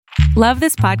Love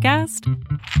this podcast?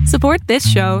 Support this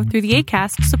show through the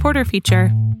Acast supporter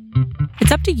feature.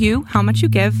 It's up to you how much you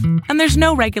give, and there's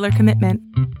no regular commitment.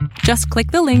 Just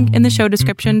click the link in the show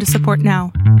description to support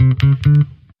now.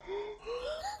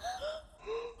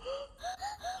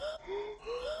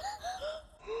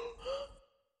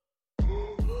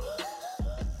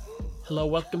 Hello,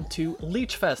 welcome to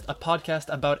LeechFest, a podcast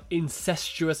about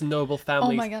incestuous noble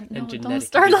families and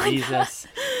genetic diseases.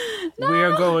 No. We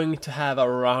are going to have a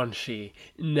raunchy,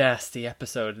 nasty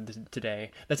episode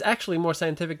today that's actually more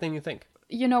scientific than you think.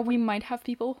 You know, we might have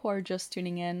people who are just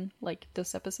tuning in, like,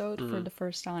 this episode for the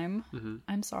first time. Mm-hmm.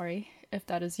 I'm sorry if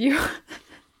that is you.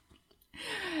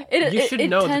 You should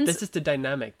know that this is the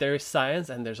dynamic. There is science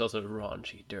and there's also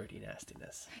raunchy, dirty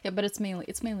nastiness. Yeah, but it's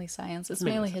mainly science. It's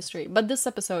mainly history. But this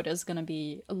episode is gonna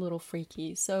be a little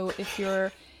freaky. So if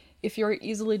you're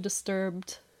easily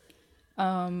disturbed,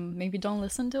 maybe don't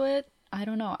listen to it. I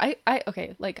don't know.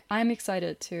 I'm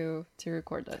excited to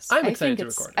record this. I'm excited to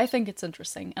record it. I think it's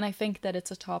interesting, and I think that it's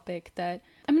a topic that,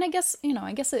 I mean, I guess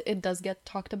it does get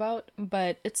talked about,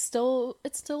 but it's still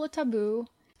a taboo,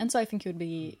 and so I think it would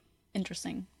be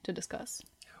interesting to discuss.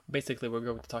 Basically, we're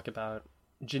going to talk about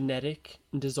genetic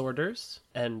disorders,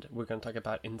 and we're going to talk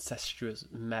about incestuous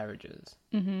marriages.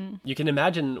 Mm-hmm. You can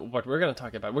imagine what we're going to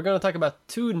talk about. We're going to talk about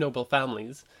two noble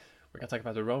families. We're going to talk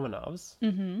about the Romanovs.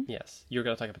 Mm-hmm. Yes, you're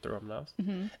going to talk about the Romanovs.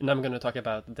 Mm-hmm. And I'm going to talk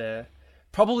about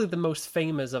probably the most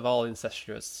famous of all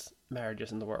incestuous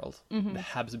marriages in the world, the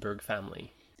Habsburg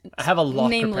family. I have a lot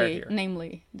prepared here.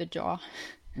 Namely, the jaw.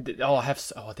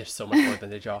 There's so much more than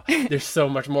the jaw. There's so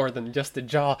much more than just the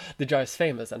jaw. The jaw is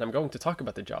famous, and I'm going to talk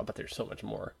about the jaw, but there's so much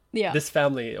more. Yeah. This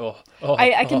family,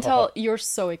 I can tell you're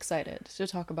so excited to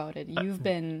talk about it. You've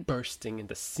been bursting in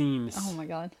the seams. Oh my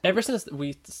god. Ever since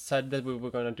we said that we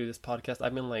were going to do this podcast,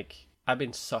 I've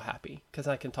been so happy because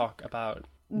I can talk about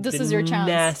this is your chance.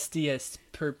 Nastiest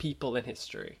people in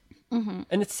history. Mm-hmm.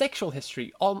 And it's sexual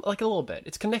history, like a little bit.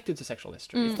 It's connected to sexual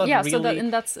history. It's not really... So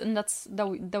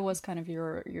that was kind of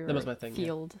your that was my thing,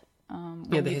 field.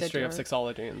 Yeah, the history of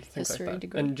sexology and things like that.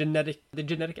 Degree. And the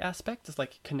genetic aspect is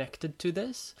like connected to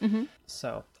this. Mm-hmm.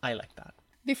 So I like that.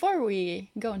 Before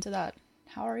we go into that,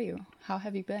 how are you? How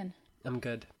have you been? I'm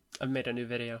good. I've made a new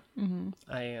video. Mm-hmm.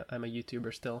 I'm a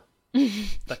YouTuber still.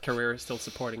 That career is still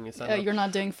supporting me. So you're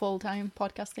not doing full-time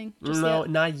podcasting? No,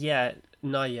 not yet.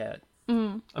 Not yet.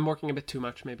 Mm. I'm working a bit too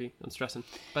much, maybe. I'm stressing,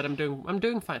 but I'm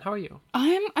doing fine. How are you?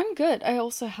 I'm good. I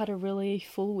also had a really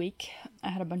full week. I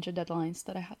had a bunch of deadlines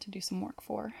that I had to do some work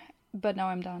for, but now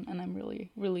I'm done, and I'm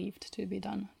really relieved to be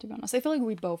done. To be honest, I feel like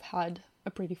we both had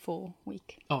a pretty full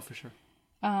week. Oh, for sure.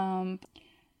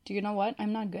 Do you know what?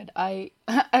 I'm not good. I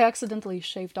accidentally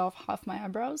shaved off half my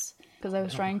eyebrows because I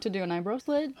was trying to do an eyebrow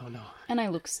slit. Oh no! And I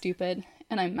look stupid,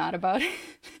 and I'm mad about it.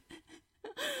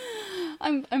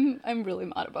 I'm really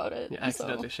mad about it. You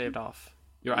accidentally shaved off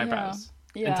your eyebrows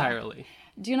entirely.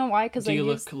 Do you know why? Because do you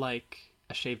look like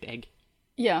a shaved egg?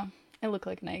 Yeah, I look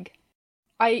like an egg.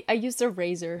 I used a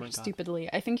razor stupidly.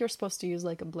 I think you're supposed to use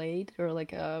like a blade or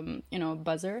like a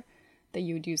buzzer that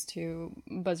you would use to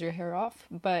buzz your hair off.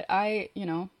 But I,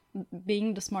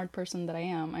 being the smart person that I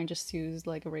am, I just used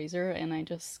like a razor and I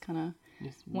just kind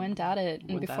of went at it.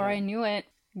 And before I knew it,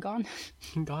 gone.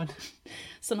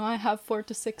 So now I have 4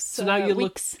 to 6 so now you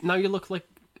weeks. Now you look like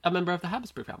a member of the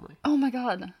Habsburg family. Oh my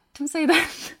god, don't say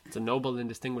that. It's a noble and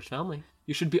distinguished family.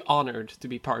 You should be honored to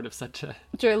be part of such a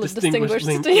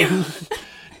distinguished to you.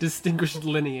 Distinguished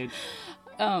lineage.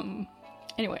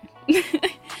 Anyway.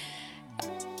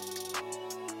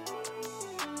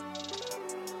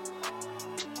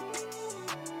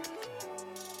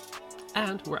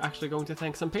 And we're actually going to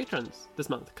thank some patrons this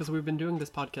month because we've been doing this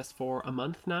podcast for a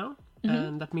month now. Mm-hmm.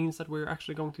 And that means that we're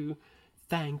actually going to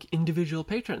thank individual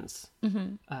patrons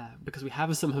because we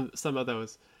have some of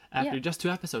those after just 2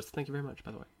 episodes. Thank you very much,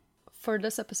 by the way. For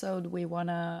this episode, we want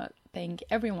to thank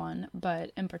everyone,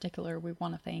 but in particular, we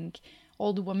want to thank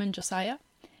Old Woman Josiah.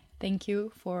 Thank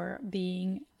you for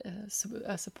being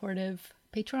a supportive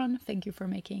patron. Thank you for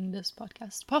making this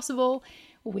podcast possible.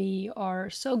 We are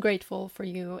so grateful for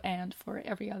you and for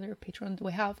every other patron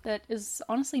we have that is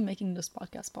honestly making this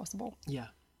podcast possible. Yeah.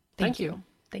 Thank you.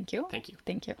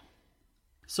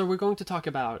 So we're going to talk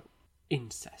about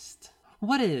incest.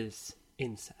 What is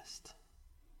incest?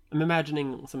 I'm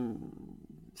imagining some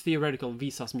theoretical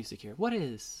Vsauce music here. What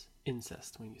is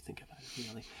incest when you think about it,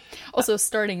 really? Also,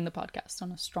 starting the podcast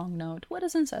on a strong note. What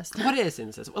is incest? What is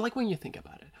incest? Well, like when you think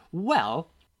about it.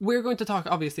 Well, we're going to talk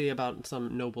obviously about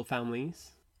some noble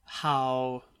families,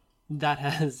 how that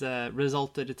has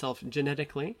resulted itself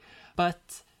genetically,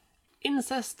 but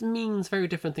incest means very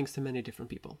different things to many different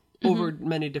people over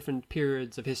many different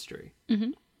periods of history.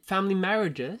 Mm-hmm. family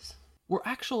marriages were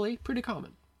actually pretty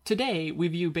common. Today, we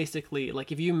view basically, like,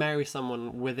 if you marry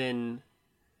someone within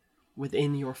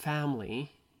your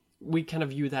family, we kind of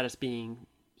view that as being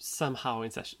somehow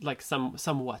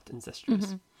somewhat incestuous.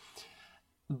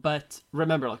 Mm-hmm. But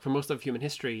remember, like, for most of human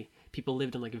history, people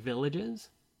lived in, like, villages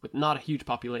with not a huge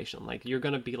population. Like, you're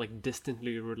gonna be, like,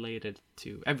 distantly related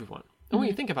to everyone. And when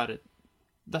you think about it,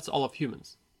 that's all of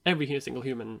humans. Every single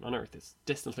human on Earth is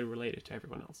distantly related to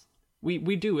everyone else.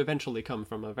 We do eventually come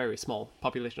from a very small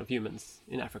population of humans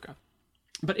in Africa.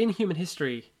 But in human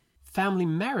history, family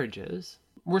marriages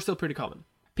were still pretty common.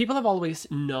 People have always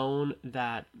known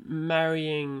that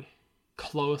marrying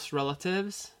close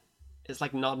relatives is,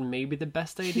 like, not maybe the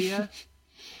best idea.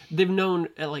 They've known,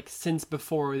 like, since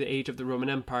before the age of the Roman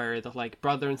Empire that, like,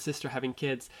 brother and sister having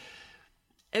kids,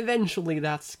 eventually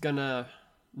that's gonna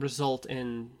result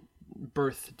in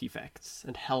birth defects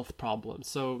and health problems.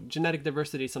 So genetic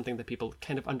diversity is something that people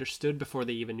kind of understood before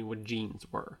they even knew what genes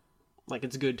were. Like,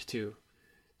 it's good to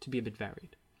be a bit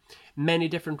varied. Many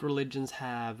different religions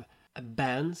have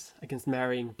bans against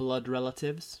marrying blood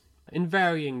relatives in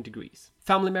varying degrees.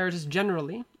 Family marriages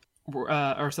generally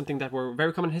are something that were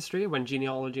very common in history when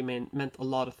genealogy meant a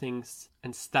lot of things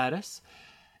and status.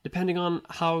 Depending on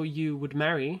how you would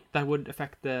marry, that would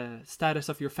affect the status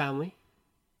of your family.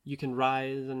 You can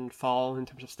rise and fall in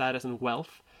terms of status and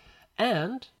wealth.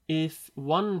 And if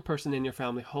one person in your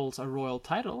family holds a royal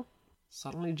title,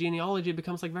 suddenly genealogy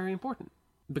becomes, like, very important,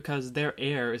 because their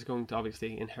heir is going to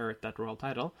obviously inherit that royal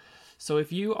title. So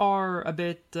if you are a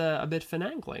bit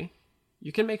finagly,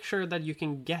 you can make sure that you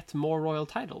can get more royal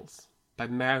titles by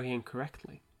marrying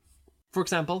correctly. For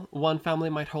example, one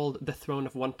family might hold the throne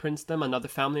of one princedom, another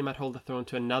family might hold the throne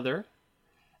to another,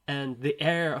 and the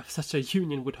heir of such a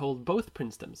union would hold both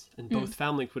princedoms, and both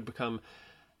families would become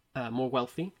more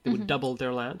wealthy. They would double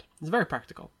their land. It's very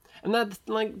practical. And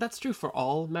that's true for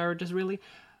all marriages, really,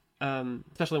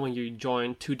 especially when you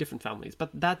join two different families.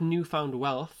 But that newfound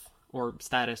wealth, or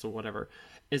status, or whatever,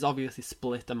 is obviously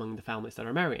split among the families that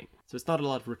are marrying. So it's not a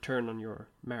lot of return on your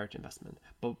marriage investment.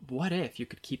 But what if you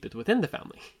could keep it within the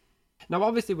family? Now,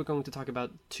 obviously, we're going to talk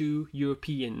about two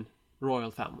European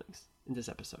royal families in this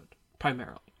episode,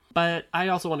 primarily. But I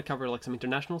also want to cover, like, some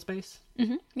international space.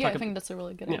 Mm-hmm. Yeah, I think that's a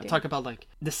really good idea. Talk about, like,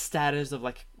 the status of,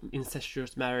 like,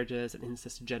 incestuous marriages and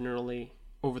incest generally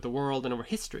over the world and over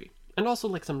history. And also,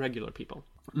 like, some regular people.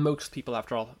 Most people,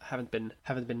 after all, haven't been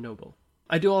noble.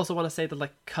 I do also want to say that,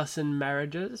 like, cousin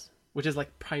marriages, which is,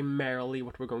 like, primarily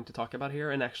what we're going to talk about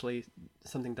here, and actually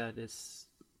something that is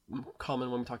common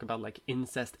when we talk about, like,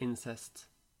 incest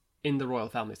in the royal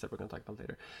families that we're going to talk about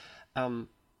later.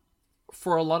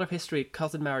 For a lot of history,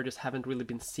 cousin marriages haven't really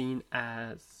been seen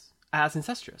as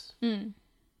incestuous.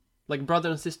 Like, brother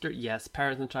and sister, yes.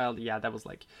 Parent and child, yeah, that was,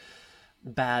 like,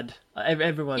 bad.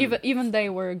 Everyone... Even they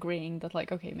were agreeing that,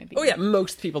 like, okay, maybe... Oh, yeah,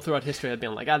 most people throughout history have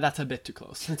been like, that's a bit too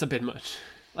close. It's a bit much.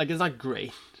 Like, it's not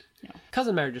great. Yeah.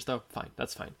 Cousin marriages, though, fine.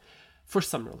 That's fine. For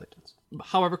some religions.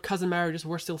 However, cousin marriages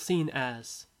were still seen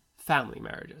as family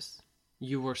marriages.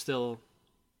 You were still...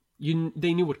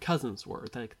 They knew what cousins were.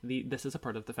 Like, this is a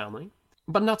part of the family.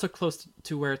 But not so close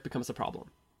to where it becomes a problem.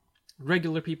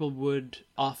 Regular people would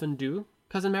often do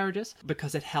cousin marriages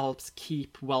because it helps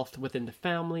keep wealth within the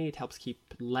family. It helps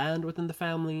keep land within the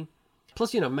family.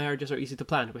 Plus, marriages are easy to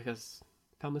plan because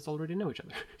families already know each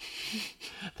other.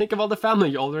 Think of all the family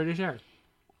you already share.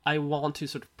 I want to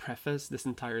sort of preface this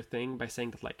entire thing by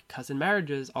saying that, like, cousin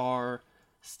marriages are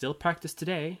still practiced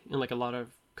today in, like, a lot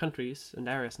of countries and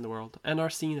areas in the world, and are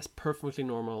seen as perfectly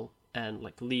normal and,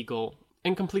 like, legal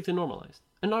and completely normalized,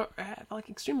 and are, like,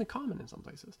 extremely common in some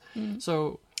places.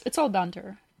 So it's all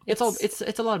banter. It's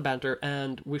a lot of banter,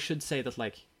 and we should say that,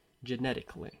 like,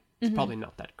 genetically it's probably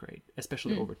not that great,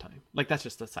 especially over time. Like, that's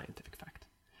just a scientific fact.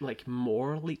 Like,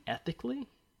 morally, ethically,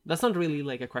 that's not really,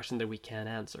 like, a question that we can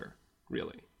answer,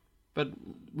 really. But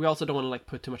we also don't want to, like,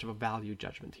 put too much of a value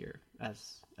judgment here,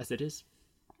 as it is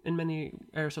in many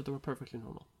areas of the world perfectly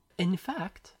normal. In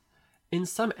fact, in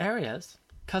some areas,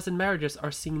 cousin marriages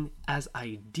are seen as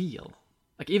ideal,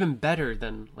 like, even better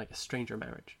than, like, a stranger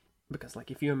marriage, because,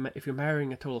 like, if you're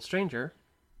marrying a total stranger,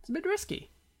 it's a bit risky.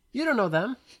 You don't know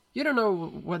them. You don't know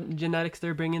what genetics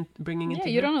they're bringing into. Yeah,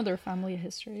 you don't know their family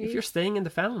history. If you're staying in the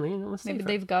family, it's maybe safer.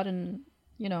 They've gotten,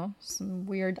 some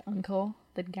weird uncle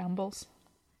that gambles.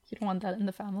 You don't want that in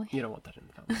the family. You don't want that in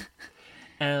the family.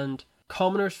 And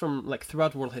commoners from, like,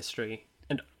 throughout world history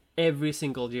and every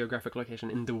single geographic location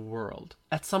in the world,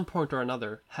 at some point or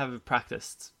another, have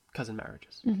practiced cousin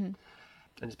marriages. And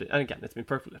it's been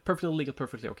perfectly legal,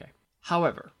 perfectly okay.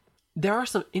 However, there are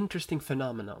some interesting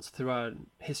phenomena throughout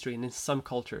history and in some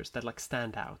cultures that, like,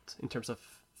 stand out in terms of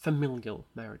familial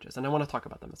marriages, and I want to talk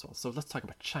about them as well. So let's talk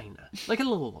about China, like a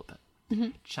little bit.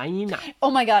 China.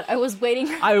 Oh my god, I was waiting.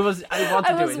 I was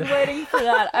waiting for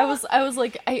that. I was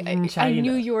like, I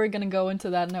knew you were gonna go into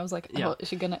that, and I was like, Yeah. oh, is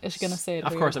she gonna say it?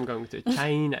 Of course, I'm going to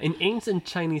China. In ancient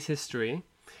Chinese history,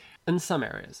 in some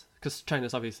areas, because China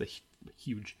is obviously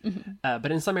huge,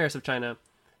 but in some areas of China,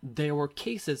 there were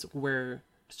cases where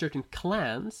certain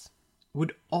clans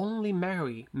would only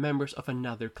marry members of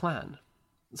another clan.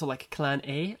 So, like, Clan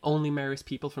A only marries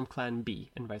people from Clan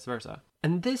B, and vice versa.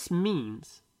 And this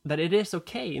means that it is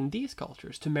okay in these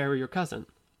cultures to marry your cousin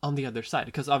on the other side,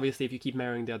 because obviously if you keep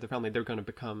marrying the other family, you're going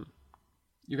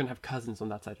to have cousins on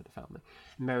that side of the family.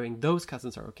 Marrying those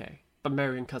cousins are okay, but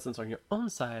marrying cousins on your own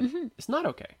side is not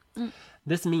okay.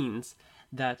 This means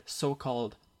that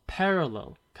so-called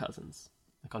parallel cousins,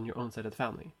 like on your own side of the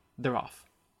family, they're off.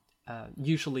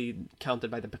 Usually counted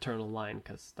by the paternal line,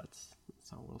 because that's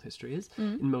how world history is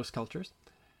in most cultures.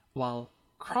 While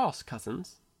cross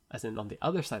cousins, as in on the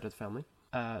other side of the family,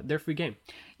 they're free game.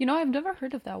 You know, I've never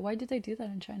heard of that. Why did they do that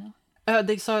in China?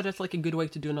 They saw it as like a good way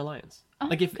to do an alliance. Oh,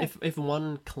 like if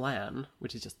one clan,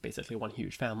 which is just basically one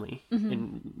huge family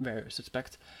in various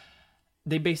respects,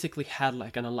 they basically had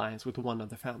like an alliance with one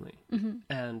other family,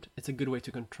 and it's a good way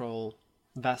to control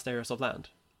vast areas of land.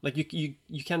 Like you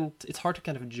can't. It's hard to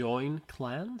kind of join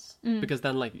clans because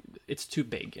then like it's too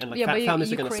big, and like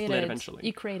families are going to split eventually.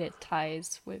 You created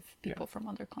ties with people from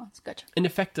other clans. Gotcha. And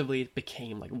effectively, it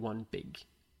became like one big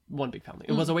family.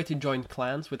 It was a way to join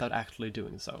clans without actually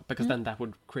doing so, because then that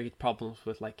would create problems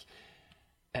with like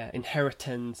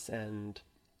inheritance and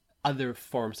other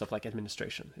forms of like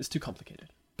administration. It's too complicated.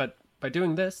 But by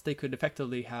doing this, they could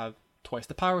effectively have twice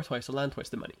the power, twice the land, twice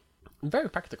the money. Very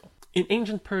practical. In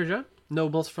ancient Persia,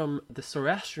 nobles from the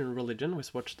Zoroastrian religion,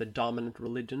 which was the dominant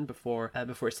religion before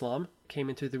Islam came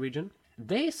into the region,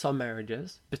 they saw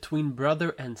marriages between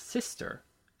brother and sister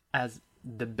as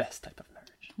the best type of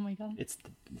marriage. Oh my god. It's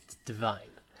divine.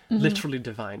 Literally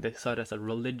divine. They saw it as a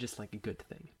religious, like a good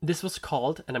thing. This was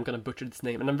called, and I'm going to butcher this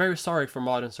name, and I'm very sorry for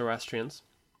modern Zoroastrians,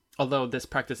 although this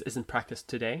practice isn't practiced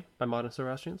today by modern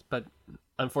Zoroastrians, but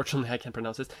unfortunately I can't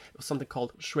pronounce this. It was something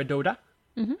called Shwedoda.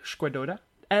 Shwedoda.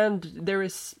 And there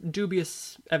is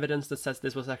dubious evidence that says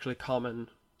this was actually common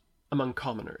among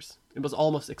commoners. It was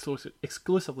almost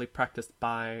exclusively practiced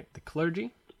by the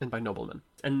clergy and by noblemen.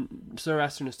 And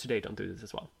Zoroastrians today don't do this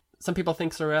as well. Some people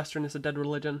think Zoroastrian is a dead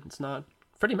religion. It's not.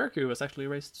 Freddie Mercury was actually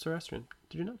raised Zoroastrian.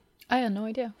 Did you know? I had no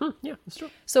idea. Yeah, it's true.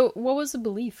 So what was the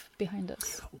belief behind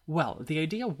this? Well, the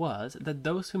idea was that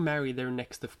those who marry their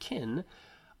next of kin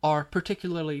are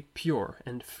particularly pure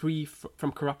and free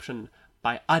from corruption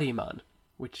by Ahriman,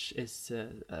 which is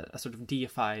a sort of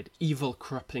deified, evil,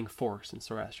 corrupting force in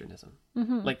Zoroastrianism.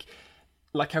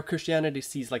 Like how Christianity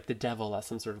sees like the devil as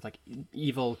some sort of like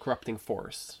evil, corrupting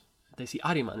force. They see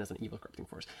Ahriman as an evil, corrupting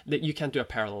force. You can't do a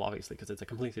parallel, obviously, because it's a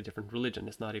completely different religion.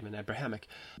 It's not even Abrahamic.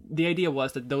 The idea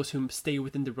was that those who stay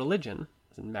within the religion,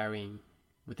 as in marrying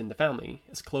within the family,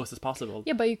 as close as possible,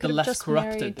 but you could the have less just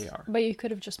corrupted married, they are. But you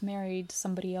could have just married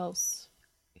somebody else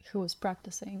who was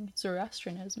practicing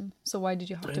Zoroastrianism. So why did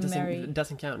you have to marry? It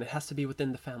doesn't count. It has to be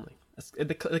within the family.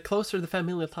 The closer the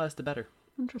familial ties, the better.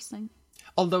 Interesting.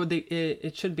 Although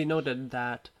it should be noted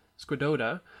that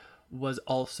Shwedoda was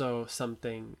also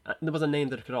something. There was a name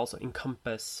that could also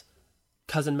encompass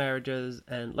cousin marriages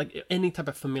and like any type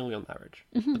of familial marriage.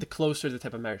 But the closer the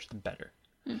type of marriage, the better.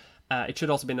 It should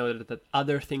also be noted that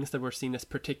other things that were seen as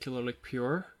particularly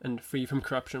pure and free from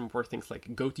corruption were things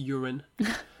like goat urine.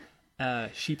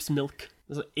 Sheep's milk.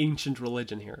 There's an ancient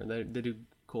religion here. They do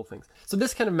cool things. So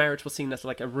this kind of marriage was seen as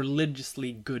like a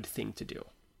religiously good thing to do.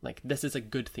 Like, this is a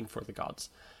good thing for the gods.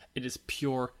 It is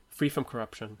pure, free from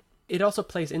corruption. It also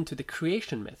plays into the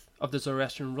creation myth of the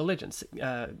Zoroastrian religions,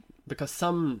 because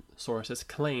some sources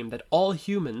claim that all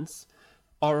humans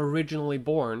are originally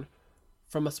born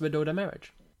from a Shwedoda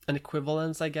marriage. An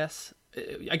equivalence, I guess.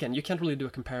 Again, you can't really do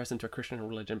a comparison to a Christian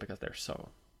religion because they're so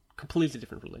completely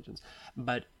different religions.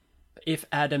 But if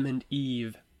Adam and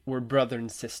Eve were brother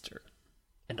and sister,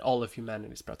 and all of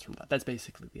humanity spreads from that, that's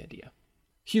basically the idea.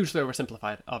 Hugely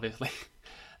oversimplified, obviously.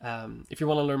 If you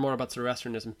want to learn more about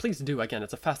Zoroastrianism, please do. Again,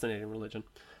 it's a fascinating religion.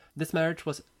 This marriage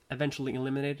was eventually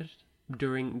eliminated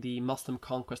during the Muslim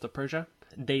conquest of Persia.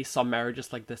 They saw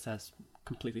marriages like this as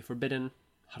completely forbidden,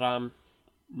 haram,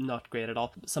 not great at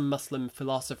all. Some Muslim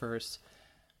philosophers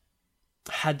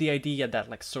had the idea that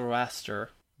like Zoroaster,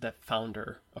 the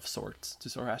founder of sorts to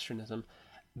Zoroastrianism,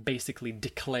 basically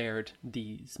declared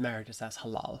these marriages as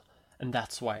halal. And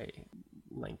that's why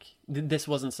like this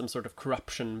wasn't some sort of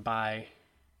corruption by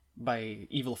by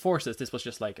evil forces. This was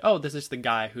just like, oh, this is the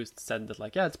guy who said that,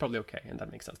 like, yeah, it's probably okay, and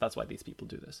that makes sense. That's why these people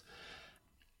do this.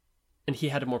 And he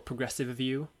had a more progressive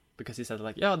view, because he said,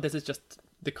 like, yeah, this is just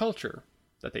the culture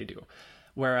that they do.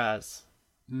 Whereas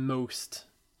most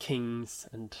kings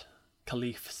and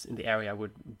caliphs in the area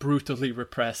would brutally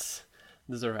repress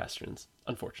the Zoroastrians,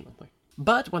 unfortunately.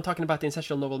 But when talking about the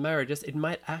ancestral noble marriages, it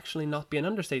might actually not be an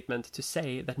understatement to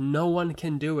say that no one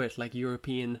can do it like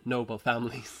European noble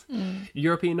families.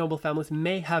 European noble families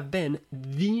may have been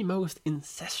the most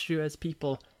incestuous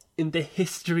people in the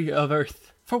history of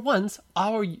Earth. For once,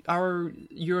 our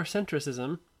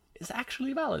Eurocentrism is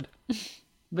actually valid.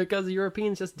 Because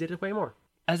Europeans just did it way more.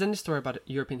 As any story about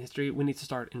European history, we need to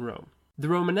start in Rome. The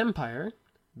Roman Empire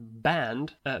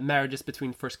banned marriages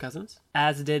between first cousins,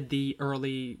 as did the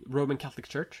early Roman Catholic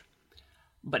Church.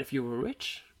 But if you were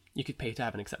rich, you could pay to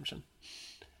have an exemption.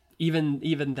 Even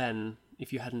then,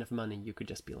 if you had enough money, you could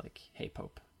just be like, hey,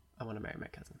 Pope, I want to marry my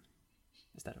cousin.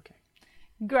 Is that okay?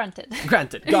 Granted.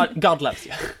 Granted. God loves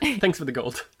you. Thanks for the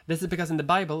gold. This is because in the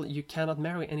Bible, you cannot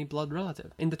marry any blood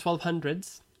relative. In the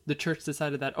 1200s, the church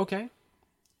decided that, okay,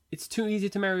 it's too easy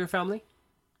to marry your family.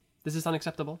 This is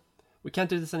unacceptable. We can't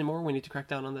do this anymore. We need to crack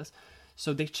down on this.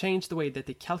 So they changed the way that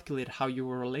they calculated how you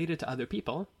were related to other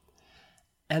people.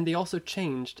 And they also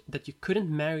changed that you couldn't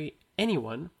marry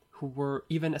anyone who were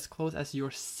even as close as your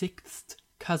sixth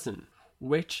cousin,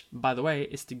 which, by the way,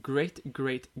 is the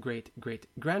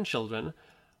great-great-great-great-grandchildren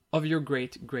of your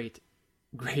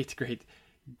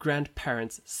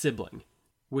great-great-great-great-grandparents' sibling,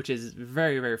 which is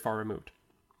very, very far removed.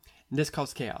 This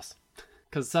caused chaos,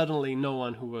 because suddenly no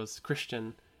one who was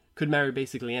Christian could marry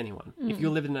basically anyone. If you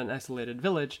lived in an isolated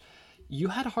village, you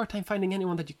had a hard time finding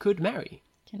anyone that you could marry.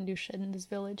 Can't do shit in this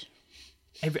village.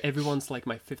 Everyone's like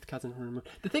my fifth cousin who removed.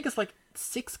 The thing is, like,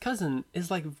 sixth cousin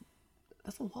is like,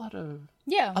 that's a lot of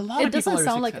a lot of people are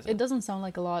sixth cousin. It doesn't sound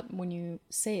like a lot when you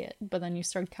say it, but then you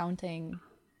start counting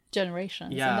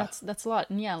generations. Yeah, and that's a lot.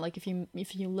 And yeah, like if you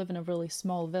live in a really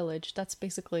small village, that's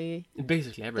basically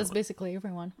everyone. That's basically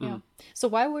everyone. Yeah. So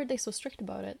why were they so strict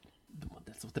about it?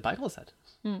 That's what the Bible said.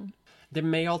 There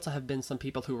may also have been some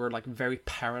people who were like very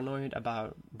paranoid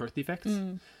about birth defects.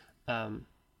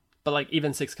 But like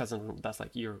even sixth cousin, that's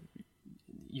like you're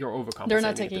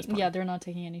overcompensating. They're not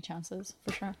taking any chances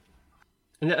for sure.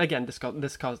 And again,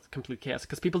 this caused complete chaos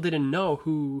because people didn't know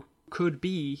who could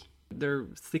be their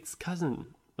sixth cousin.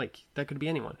 Like, that could be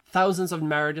anyone. Thousands of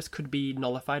marriages could be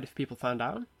nullified if people found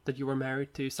out that you were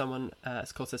married to someone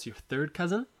as close as your third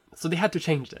cousin. So they had to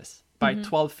change this by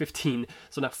 1215.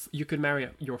 So now you could marry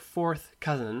your fourth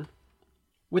cousin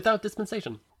without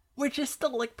dispensation, which is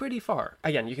still like pretty far.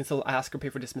 Again, you can still ask or pay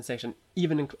for dispensation,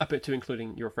 even up to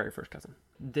including your very first cousin.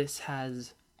 This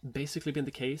has basically been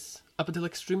the case up until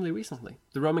extremely recently.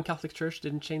 The Roman Catholic Church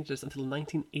didn't change this until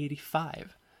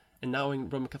 1985. And now in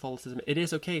Roman Catholicism, it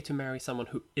is okay to marry someone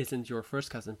who isn't your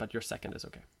first cousin, but your second is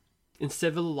okay. In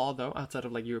civil law, though, outside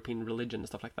of like European religion and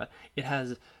stuff like that, it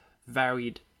has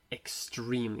varied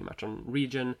extremely much on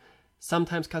region.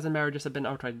 Sometimes cousin marriages have been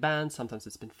outright banned, sometimes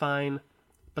it's been fine.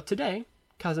 But today,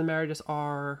 cousin marriages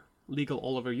are legal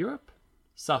all over Europe,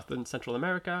 South and Central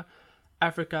America,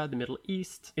 Africa, the Middle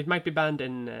East. It might be banned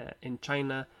in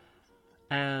China,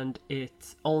 and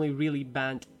it's only really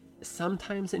banned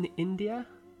sometimes in India,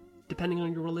 depending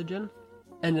on your religion,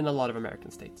 and in a lot of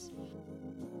American states.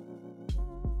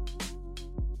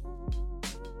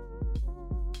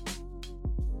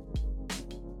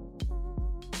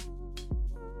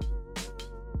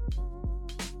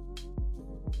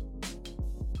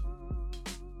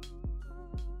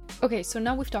 Okay, so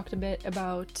now we've talked a bit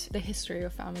about the history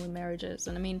of family marriages,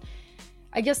 and I mean,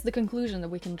 I guess the conclusion that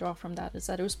we can draw from that is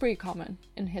that it was pretty common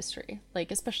in history,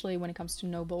 like especially when it comes to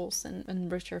nobles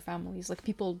and richer families, like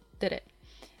people did it.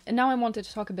 And now I wanted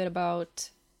to talk a bit about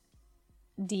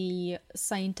the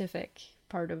scientific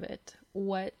part of it.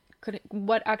 What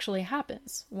actually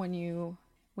happens when you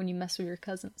mess with your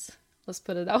cousins? Let's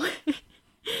put it that way.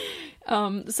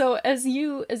 So as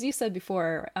you said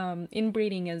before,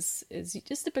 inbreeding is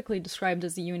just typically described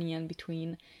as a union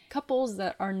between couples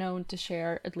that are known to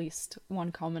share at least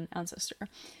one common ancestor.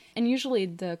 And usually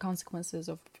the consequences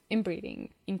of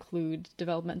inbreeding include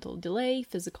developmental delay,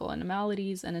 physical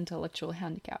anomalies, and intellectual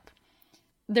handicap.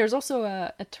 There's also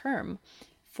a term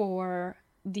for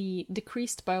the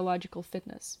decreased biological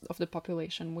fitness of the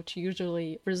population, which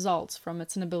usually results from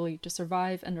its inability to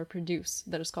survive and reproduce,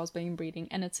 that is caused by inbreeding,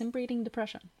 and it's inbreeding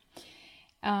depression. Is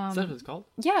that what it's called?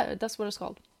 Yeah, that's what it's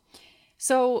called.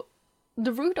 So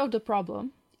the root of the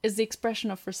problem is the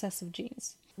expression of recessive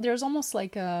genes. There's almost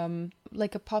like a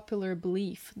popular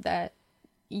belief that,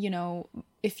 you know,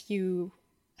 if you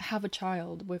have a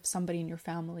child with somebody in your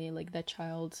family, like that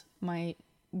child might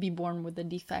be born with a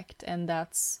defect, and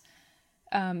that's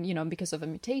because of a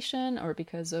mutation or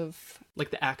because of...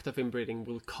 Like the act of inbreeding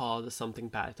will cause something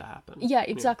bad to happen. Yeah,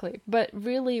 exactly. Yeah. But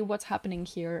really what's happening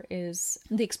here is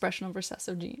the expression of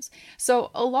recessive genes.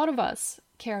 So a lot of us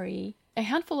carry a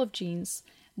handful of genes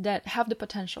that have the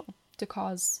potential to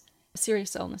cause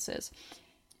serious illnesses.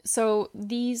 So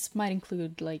these might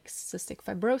include like cystic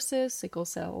fibrosis, sickle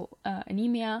cell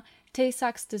anemia,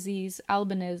 Tay-Sachs disease,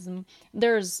 albinism.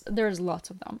 There's lots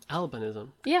of them. Albinism?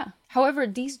 Yeah. However,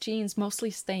 these genes mostly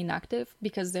stay inactive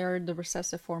because they're the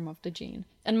recessive form of the gene.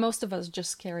 And most of us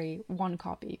just carry one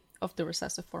copy of the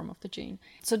recessive form of the gene.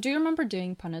 So do you remember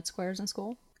doing Punnett squares in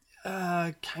school?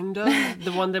 Kind of.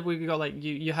 The one that we got, like,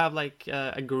 you have like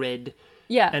a grid.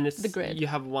 Yeah, and it's the grid. You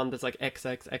have one that's like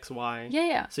XX, XY.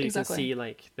 Yeah, so you exactly. can see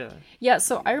like the... Yeah,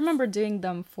 so I remember doing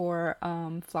them for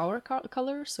flower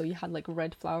color. So you had like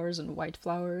red flowers and white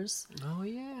flowers. Oh,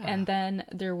 yeah. And then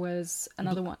there was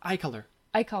another one. Eye color.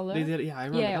 Eye color. Yeah, I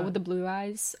remember that. With the blue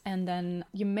eyes. And then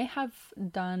you may have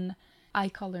done eye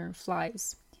color and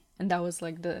flies. And that was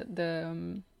like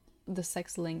the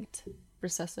sex-linked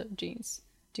recessive genes.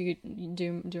 Do you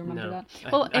remember that?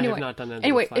 Well, anyway, I have not done that.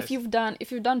 Anyway, if you've done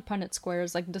Punnett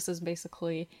squares, like this is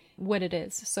basically what it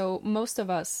is. So most of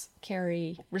us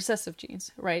carry recessive genes,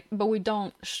 right? But we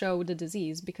don't show the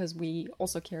disease because we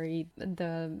also carry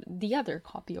the other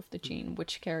copy of the gene,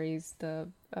 which carries the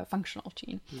functional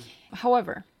gene.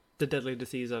 However, the deadly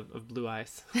disease of blue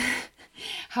eyes.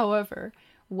 However,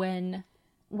 when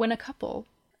a couple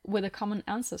with a common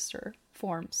ancestor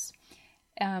forms,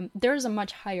 there's a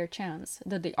much higher chance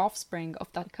that the offspring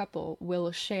of that couple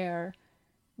will share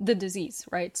the disease,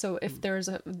 right? So if there's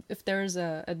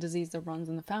a disease that runs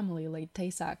in the family, like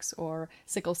Tay-Sachs or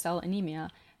sickle cell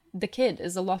anemia, the kid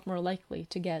is a lot more likely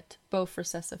to get both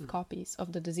recessive copies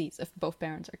of the disease if both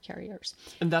parents are carriers.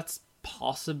 And that's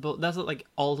possible. That's like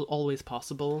always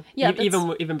possible. Yeah,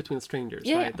 even between strangers,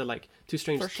 yeah, right? That like two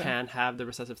strangers can have the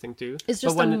recessive thing too. It's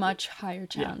just a much higher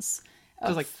chance.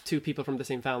 Because like two people from the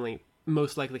same family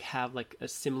most likely have like a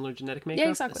similar genetic makeup. Yeah,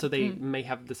 exactly. So they may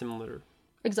have the similar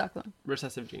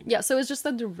recessive gene. Yeah, so it's just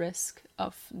that the risk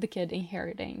of the kid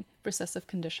inheriting recessive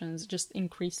conditions just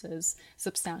increases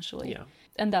substantially. Yeah.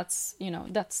 And that's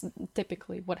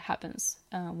typically what happens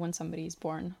when somebody is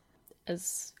born,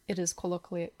 as it is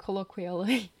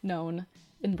colloquially known,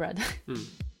 inbred.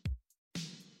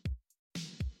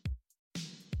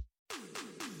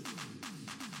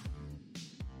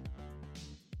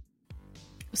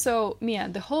 So, Mia,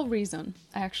 the whole reason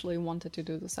I actually wanted to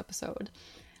do this episode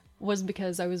was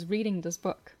because I was reading this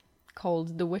book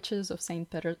called The Witches of St.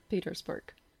 Petersburg.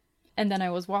 And then I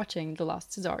was watching The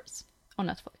Last Tsars on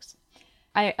Netflix.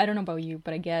 I don't know about you,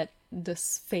 but I get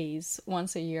this phase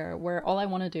once a year where all I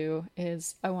want to do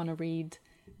is I want to read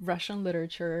Russian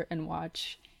literature and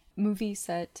watch movies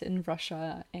set in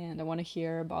Russia, and I want to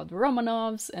hear about the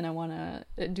Romanovs, and I want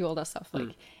to do all that stuff. Like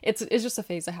it's just a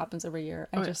phase that happens every year.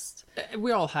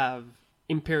 We all have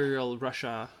Imperial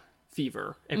Russia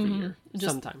fever every year. Just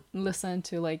sometime listen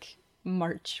to like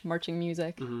marching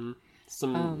music.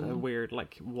 Some weird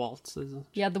like waltzes.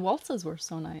 Yeah, the waltzes were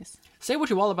so nice. Say what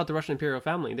you will about the Russian imperial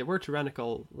family, they were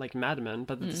tyrannical like madmen,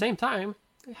 but at the same time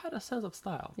they had a sense of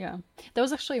style. Yeah, that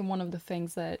was actually one of the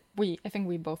things that I think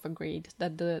we both agreed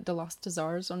that the Lost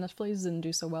Tsars on Netflix didn't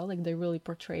do so well. Like they really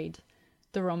portrayed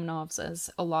the Romanovs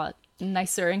as a lot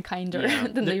nicer and kinder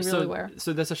than they really were.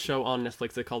 So there's a show on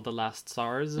Netflix called The Last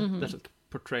Tsars that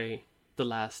portray the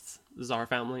last Tsar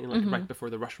family, like right before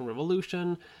the Russian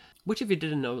Revolution, which, if you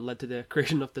didn't know, led to the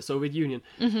creation of the Soviet Union.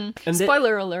 And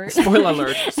Spoiler alert! Spoiler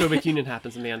alert! Soviet Union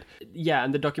happens in the end. Yeah,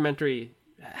 and the documentary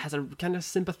has a kind of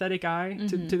sympathetic eye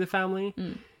to the family.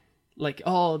 Like,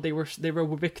 they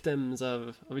were victims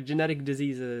of genetic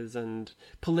diseases and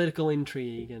political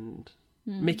intrigue and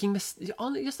making just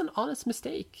an honest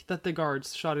mistake that the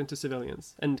guards shot into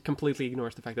civilians, and completely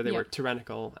ignores the fact that they were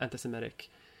tyrannical, anti-Semitic.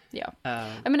 Yeah.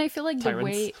 I mean, I feel like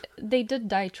tyrants. The way they did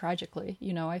die tragically,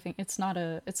 I think it's not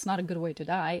a good way to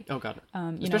die. Oh god.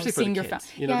 Especially for the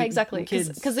kids. Exactly.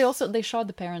 Because they shot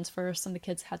the parents first, and the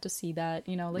kids had to see that.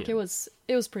 It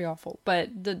was pretty awful. But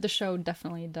the show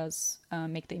definitely does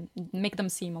make them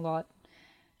seem a lot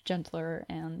gentler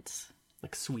and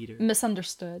like sweeter,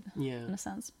 misunderstood. Yeah. In a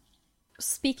sense.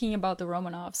 Speaking about the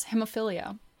Romanovs,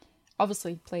 hemophilia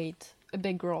obviously played a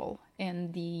big role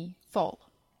in the fall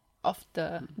of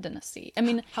the dynasty. I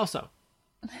mean, how so?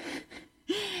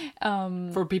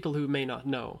 For people who may not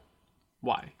know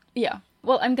why. Yeah.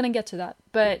 Well, I'm gonna get to that.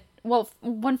 But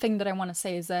one thing that I want to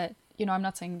say is that I'm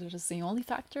not saying that it's the only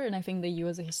factor, and I think that you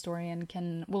as a historian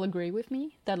will agree with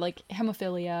me that like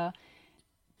hemophilia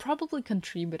probably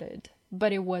contributed,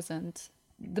 but it wasn't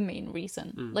the main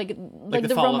reason. Like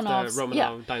the fall Romanovs, of the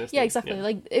Romanov dynasty. Yeah, exactly.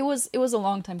 Like it was a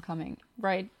long time coming,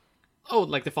 right? Oh,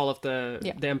 like the fall of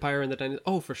the empire and the dynasty.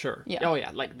 Oh, for sure. Yeah. Oh,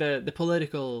 yeah. Like the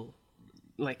political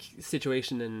like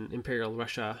situation in Imperial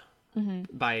Russia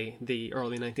by the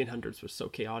early 1900s was so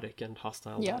chaotic and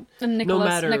hostile. Yeah, that and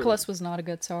Nicholas was not a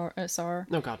good Tsar.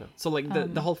 No, God, no. So like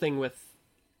the whole thing with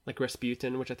like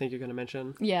Rasputin, which I think you're going to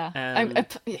mention. Yeah,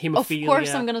 hemophilia. Of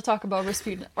course, I'm going to talk about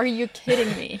Rasputin. Are you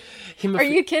kidding me? Are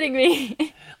you kidding me?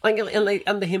 and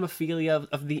the hemophilia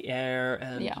of the heir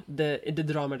and the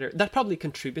dromedary, that probably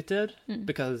contributed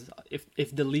because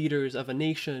if the leaders of a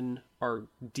nation are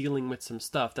dealing with some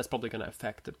stuff, that's probably going to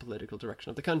affect the political direction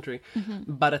of the country.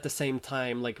 But at the same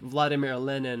time, like Vladimir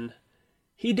Lenin,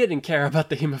 he didn't care about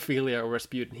the hemophilia or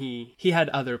Rasputin. He had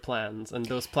other plans, and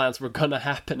those plans were gonna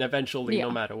happen eventually,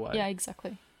 no matter what. Yeah,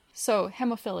 exactly. So,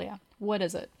 hemophilia, what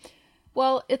is it?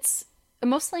 Well, it's a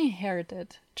mostly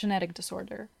inherited genetic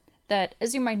disorder that,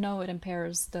 as you might know, it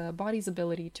impairs the body's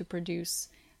ability to produce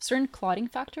certain clotting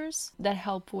factors that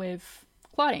help with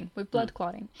clotting, with blood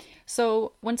clotting.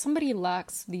 So, when somebody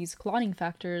lacks these clotting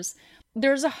factors,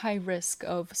 there's a high risk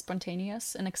of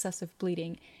spontaneous and excessive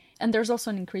bleeding. And there's also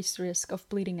an increased risk of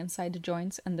bleeding inside the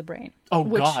joints and the brain. Oh,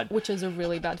 God. Which is a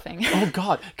really bad thing. Oh,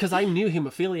 God. Because I knew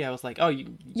hemophilia. I was like, oh, you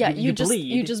bleed. You just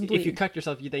bleed. If you cut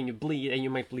yourself, then you bleed, and you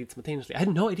might bleed spontaneously. I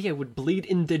had no idea it would bleed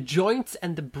in the joints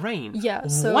and the brain. Yeah,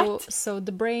 so what? So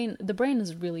the brain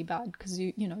is really bad because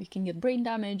you can get brain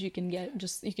damage. You can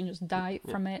just die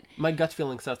from it. My gut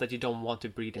feeling says that you don't want to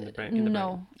bleed in the brain.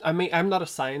 No. I mean, I'm not a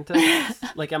scientist.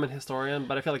 Like, I'm a historian,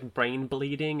 but I feel like brain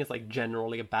bleeding is like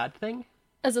generally a bad thing.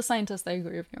 As a scientist, I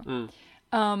agree with you.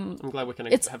 I'm glad we can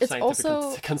have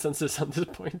scientific consensus on this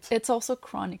point. It's also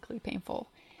chronically painful.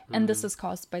 And this is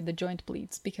caused by the joint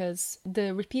bleeds because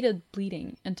the repeated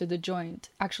bleeding into the joint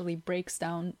actually breaks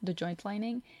down the joint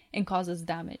lining and causes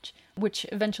damage, which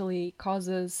eventually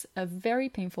causes a very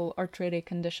painful arthritic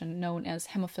condition known as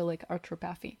hemophilic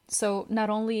arthropathy. So not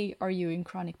only are you in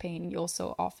chronic pain, you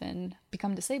also often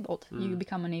become disabled. You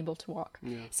become unable to walk.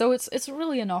 Yeah. So it's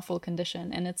really an awful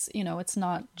condition, and it's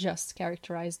not just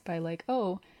characterized by like,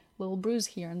 oh, little bruise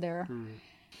here and there.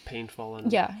 Painful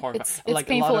and horrifying. It's like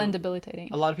painful and debilitating.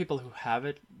 A lot of people who have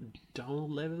it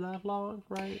don't live that long,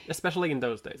 right? Especially in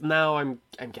those days. Now I'm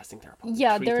guessing there are probably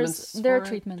there are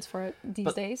treatments for it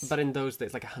these days. But in those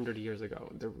days, like 100 years ago,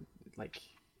 there like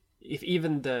if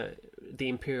even the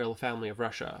imperial family of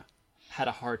Russia had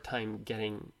a hard time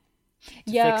getting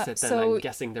to fix it, then I'm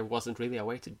guessing there wasn't really a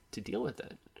way to deal with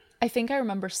it. I think I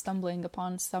remember stumbling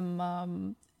upon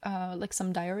some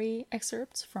some diary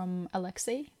excerpts from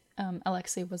Alexei.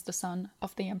 Alexei was the son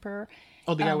of the emperor.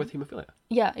 Oh, the guy with hemophilia.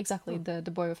 Yeah, exactly. The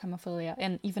boy with hemophilia.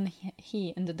 And even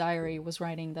he in the diary was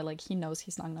writing that like he knows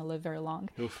he's not going to live very long.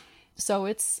 Oof. So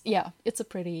it's a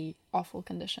pretty awful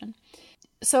condition.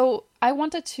 So I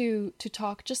wanted to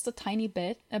talk just a tiny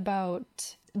bit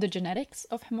about the genetics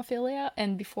of hemophilia.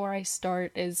 And before I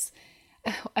start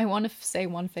I want to say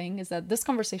one thing is that this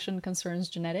conversation concerns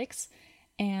genetics,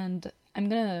 and I'm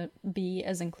going to be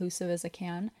as inclusive as I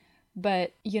can.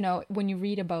 But, when you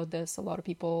read about this, a lot of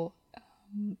people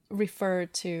refer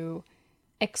to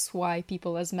XY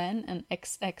people as men and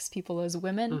XX people as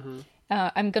women.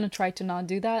 I'm going to try to not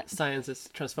do that. Science is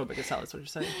transphobic as hell, is what you're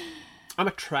saying. I'm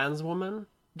a trans woman.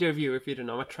 Dear viewer, if you don't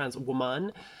know, I'm a trans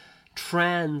woman.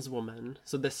 Trans woman.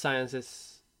 So this science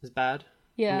is bad?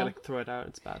 Yeah. I'm going to throw it out.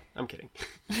 It's bad. I'm kidding.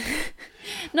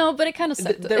 No, but it kind of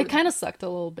sucked. It kind of sucked a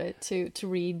little bit to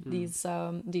read these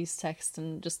texts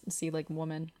and just see like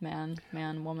woman, man,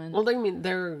 woman. Well, I mean,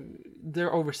 they're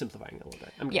oversimplifying a little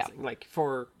bit. I'm guessing, like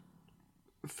for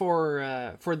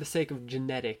the sake of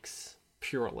genetics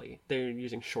purely, they're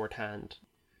using shorthand.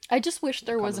 I just wish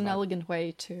there was an elegant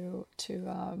way to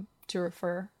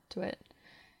refer to it,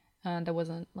 that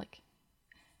wasn't like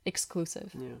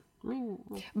exclusive. Yeah.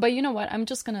 But you know what? I'm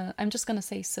just gonna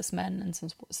say cis men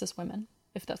and cis women,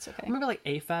 if that's okay. Remember like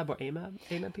AFAB or AMAB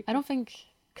people? I don't think,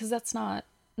 because that's not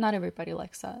everybody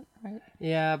likes that, right?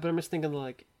 Yeah, but I'm just thinking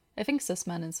like, I think cis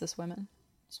men and cis women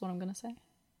is what I'm gonna say.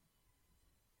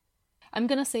 I'm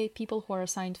gonna say people who are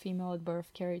assigned female at birth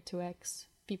carry 2X.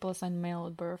 People assigned male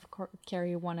at birth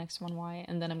carry 1X, 1Y,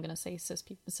 and then I'm gonna say cis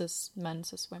men,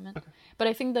 cis women. Okay. But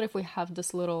I think that if we have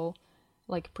this little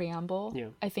like preamble,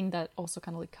 I think that also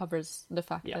kind of like covers the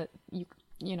fact that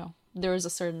you know there is a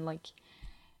certain like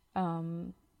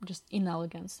just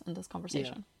inelegance in this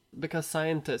conversation. Because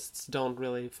scientists don't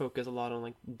really focus a lot on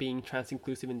like being trans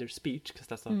inclusive in their speech, because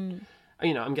that's not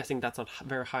you know, I'm guessing that's not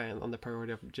very high on the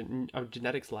priority of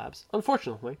genetics labs,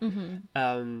 unfortunately.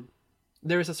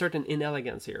 There is a certain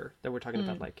inelegance here that we're talking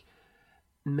about, like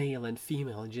male and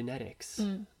female genetics.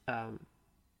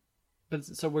 But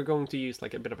so we're going to use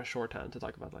like a bit of a shorthand to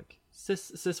talk about like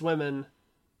cis women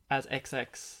as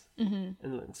XX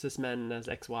and cis men as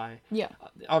XY. Yeah.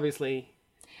 Obviously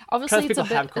trans people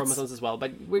have chromosomes as well,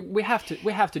 but we have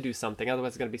to do something,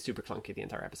 otherwise it's going to be super clunky the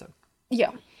entire episode.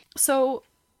 Yeah. So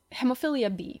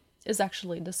hemophilia B is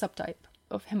actually the subtype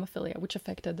of hemophilia which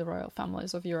affected the royal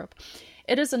families of Europe.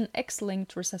 It is an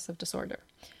X-linked recessive disorder.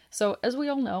 So as we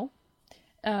all know,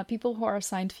 people who are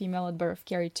assigned female at birth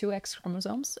carry 2 X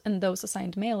chromosomes, and those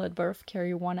assigned male at birth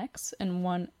carry 1 X and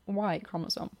 1 Y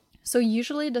chromosome. So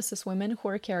usually the cis women who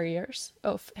are carriers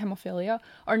of hemophilia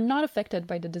are not affected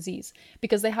by the disease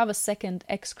because they have a second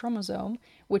X chromosome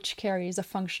which carries a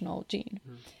functional gene.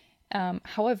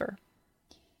 However,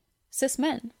 cis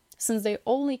men, since they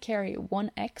only carry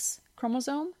 1 X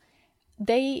chromosome,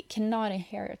 they cannot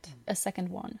inherit a second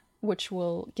one, which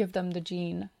will give them the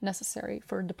gene necessary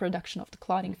for the production of the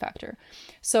clotting factor.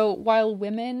 So while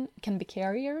women can be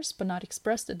carriers but not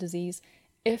express the disease,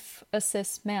 if a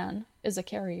cis man is a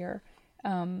carrier,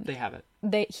 they have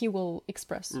it. He will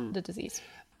express the disease.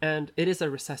 And it is a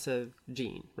recessive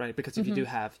gene, right? Because if you do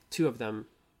have 2 of them,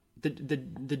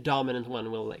 the dominant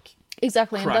one will like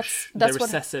exactly crush and that's the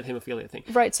recessive hemophilia thing.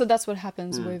 Right, so that's what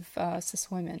happens with cis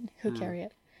women who carry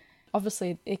it.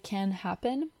 Obviously, it can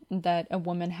happen that a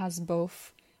woman has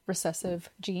both recessive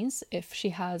genes if she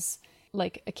has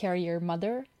like a carrier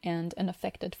mother and an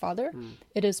affected father.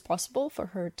 It is possible for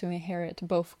her to inherit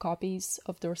both copies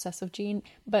of the recessive gene,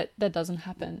 but that doesn't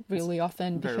happen really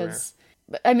often because,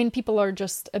 I mean, people are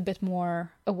just a bit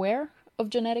more aware of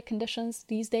genetic conditions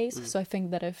these days. So I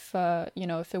think that if,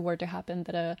 if it were to happen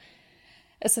that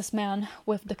a cis man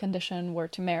with the condition were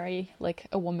to marry like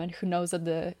a woman who knows that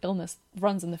the illness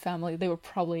runs in the family, they would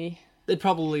probably... They'd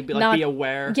probably be like, be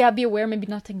aware. Yeah, be aware, maybe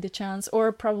not take the chance,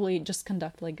 or probably just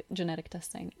conduct like genetic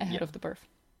testing ahead of the birth.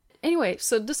 Anyway,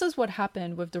 so this is what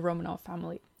happened with the Romanov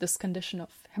family, this condition of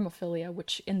hemophilia,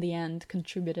 which in the end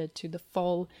contributed to the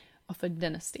fall of a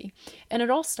dynasty. And it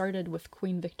all started with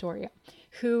Queen Victoria,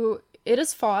 who it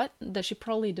is thought that she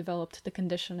probably developed the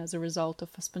condition as a result of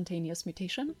a spontaneous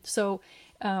mutation. So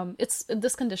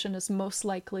this condition is most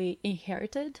likely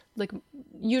inherited. Like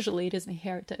usually it is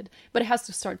inherited, but it has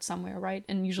to start somewhere, right?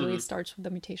 And usually it starts with the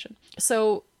mutation.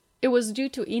 So it was due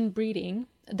to inbreeding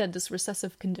that this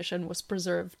recessive condition was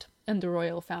preserved in the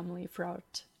royal family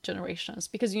throughout generations.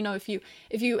 Because, you know, if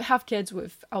you have kids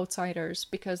with outsiders,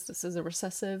 because this is a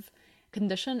recessive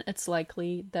condition, it's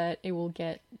likely that it will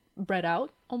get bred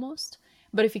out almost.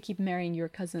 But if you keep marrying your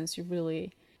cousins, you're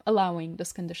really allowing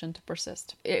this condition to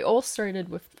persist. It all started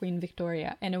with Queen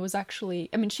Victoria, and it was actually,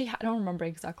 I mean, I don't remember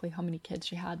exactly how many kids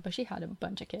she had, but she had a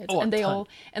bunch of kids. And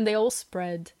they all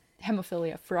spread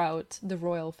hemophilia throughout the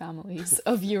royal families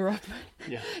of Europe.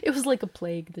 Yeah. It was like a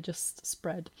plague that just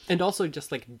spread. And also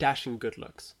just like dashing good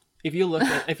looks. If you look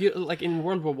at, if you like in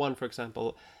World War I, for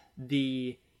example,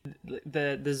 the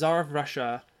Tsar of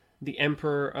Russia, the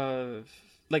Emperor of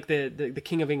like the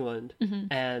King of England,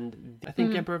 and I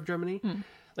think Emperor of Germany,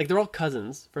 like they're all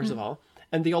cousins, first of all,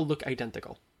 and they all look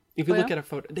identical. If you look at a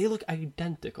photo, they look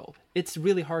identical. It's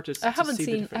really hard to see the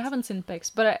difference. I haven't seen pics,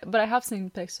 but I have seen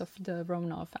pics of the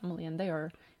Romanov family, and they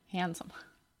are handsome.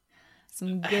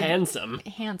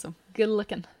 Handsome, good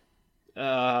looking.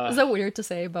 Is that weird to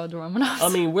say about the Romanovs? I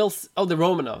mean, the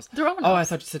Romanovs. The Romanovs. Oh, I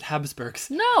thought you said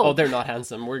Habsburgs. No. Oh, they're not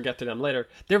handsome. We'll get to them later.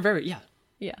 They're very,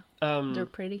 Yeah, they're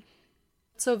pretty.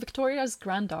 So Victoria's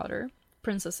granddaughter,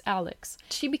 Princess Alex,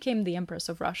 she became the Empress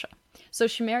of Russia. So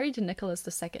she married Nicholas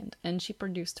II, and she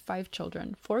produced 5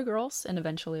 children, 4 girls, and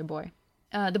eventually a boy.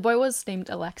 The boy was named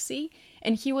Alexei,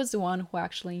 and he was the one who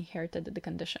actually inherited the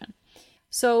condition.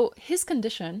 So his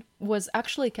condition was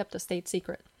actually kept a state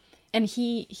secret. And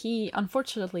he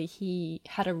unfortunately, he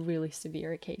had a really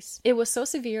severe case. It was so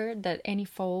severe that any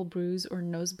fall, bruise, or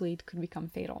nosebleed could become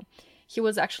fatal. He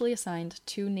was actually assigned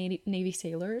 2 Navy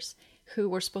sailors who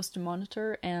were supposed to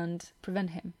monitor and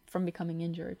prevent him from becoming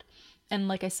injured. And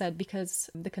like I said, because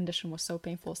the condition was so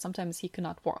painful, sometimes he could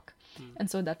not walk. And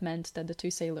so that meant that the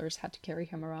 2 sailors had to carry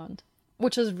him around,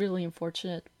 which is really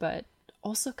unfortunate, but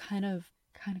also kind of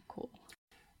cool.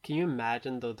 Can you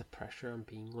imagine, though, the pressure on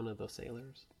being one of those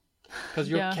sailors? Because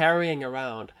you're carrying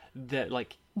around the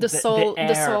sole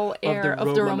heir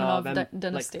of the Romanov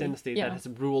dynasty, that has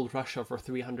ruled Russia for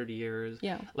 300 years.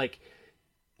 Yeah, like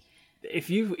if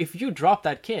you drop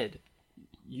that kid,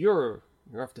 you're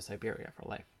off to Siberia for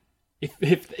life.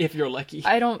 If you're lucky.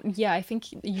 I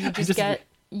think you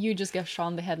just get shot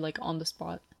in the head like on the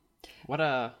spot. What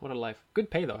a life. Good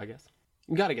pay though, I guess.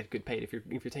 You gotta get good paid if you're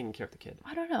taking care of the kid.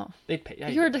 I don't know. They'd pay. Yeah,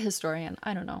 You're the historian.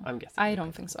 I don't know. I'm guessing. I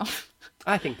don't think so.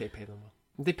 I think they pay them well.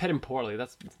 They paid him poorly.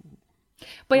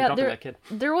 But yeah,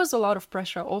 there was a lot of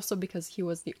pressure also because he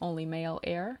was the only male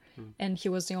heir and he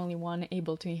was the only one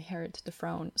able to inherit the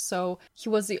throne. So he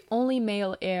was the only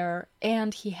male heir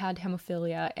and he had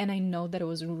hemophilia, and I know that it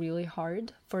was really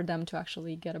hard for them to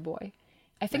actually get a boy.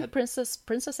 I think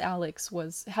Princess Alex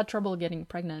had trouble getting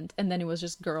pregnant, and then it was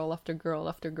just girl after girl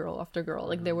after girl after girl.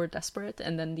 Like they were desperate,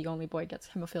 and then the only boy gets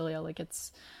hemophilia. Like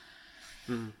it's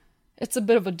a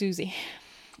bit of a doozy.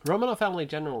 Romanov family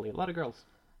generally, a lot of girls.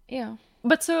 Yeah.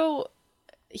 But so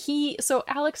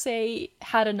Alexei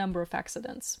had a number of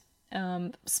accidents.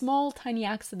 Small, tiny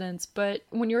accidents, but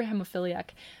when you're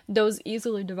hemophiliac, those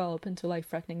easily develop into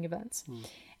life-threatening events.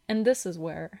 And this is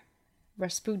where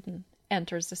Rasputin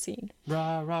enters the scene.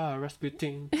 Rah,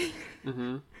 Rasputin.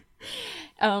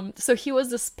 So he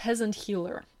was this peasant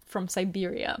healer from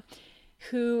Siberia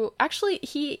who actually,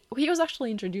 he was actually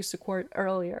introduced to court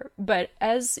earlier, but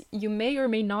as you may or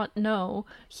may not know,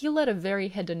 he led a very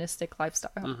hedonistic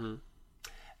lifestyle.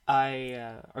 Are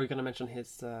you going to mention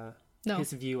his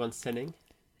view on sinning?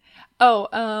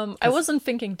 I wasn't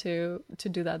thinking to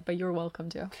do that, but you're welcome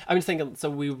to. I was thinking, so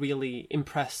we really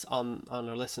impress on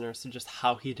our listeners just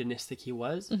how hedonistic he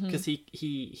was, because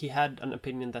he had an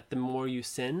opinion that the more you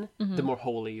sin, the more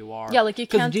holy you are. Yeah, like you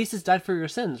can't. Because Jesus died for your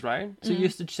sins, right? So you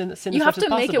used to sin as much as possible. You have to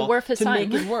make it worth his time.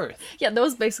 To make it worth. Yeah, that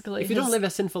was basically. If you don't live a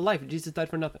sinful life, Jesus died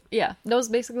for nothing. Yeah, that was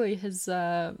basically his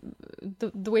the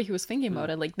way he was thinking about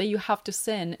it, like that you have to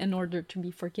sin in order to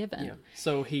be forgiven. Yeah.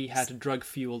 So he had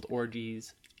drug-fueled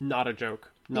orgies. Not a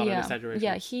joke. Not an exaggeration.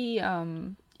 Yeah, he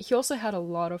also had a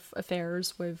lot of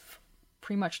affairs with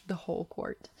pretty much the whole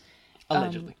court.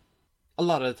 Allegedly. A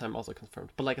lot of the time also confirmed.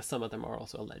 But like some of them are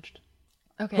also alleged.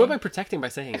 Okay. Who am I protecting by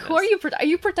saying this? Who are you are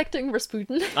you protecting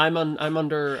Rasputin? I'm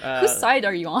under whose side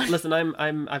are you on? Listen,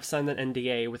 I've signed an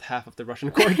NDA with half of the Russian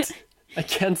court. I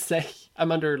can't say.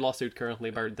 I'm under lawsuit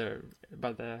currently by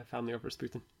the family of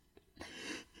Rasputin.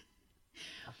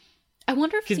 I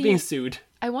wonder if he's being sued.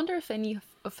 I wonder if any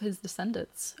of his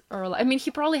descendants are. I mean, he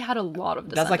probably had a lot of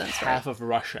descendants. That's like half of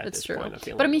Russia at this point.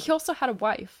 But I mean, he also had a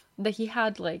wife that he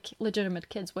had like legitimate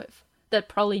kids with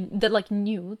that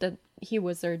knew that he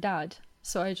was their dad.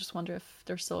 So I just wonder if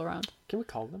they're still around. Can we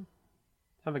call them?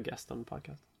 Have a guest on the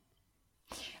podcast.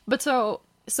 But so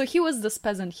he was this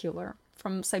peasant healer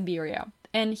from Siberia,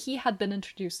 and he had been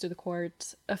introduced to the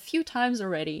court a few times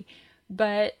already,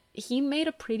 but he made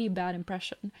a pretty bad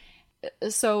impression.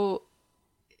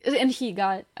 And he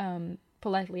got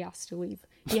politely asked to leave.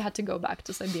 He had to go back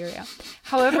to Siberia.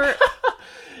 However,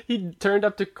 he turned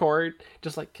up to court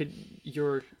just like,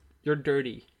 you're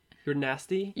dirty, you're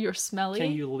nasty, you're smelly.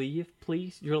 Can you leave,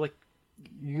 please? You're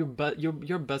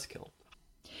buzzkill.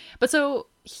 But so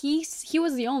he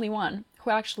was the only one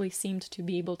who actually seemed to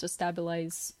be able to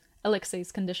stabilize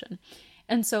Alexei's condition,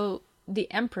 and so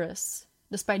the Empress,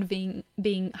 despite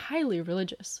being highly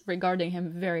religious, regarding him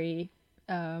very,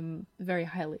 very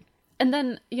highly. And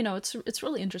then, it's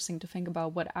really interesting to think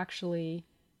about what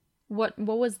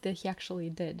was that he actually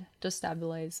did to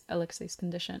stabilize Alexei's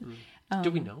condition.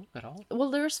 Do we know at all?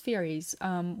 Well, there's theories.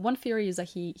 One theory is that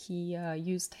he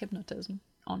used hypnotism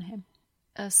on him.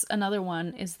 Another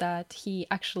one is that he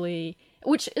actually,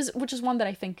 which is one that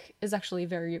I think is actually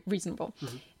very reasonable.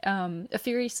 A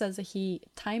theory says that he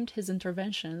timed his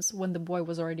interventions when the boy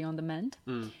was already on the mend,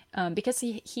 because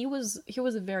he was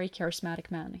a very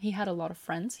charismatic man. He had a lot of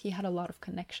friends. He had a lot of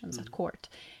connections at court,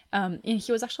 and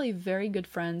he was actually very good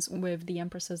friends with the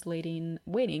Empress's lady in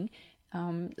waiting.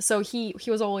 So he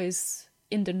was always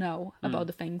in the know about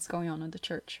the things going on at the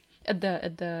church at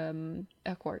the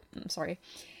court. I'm sorry.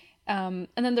 And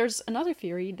then there's another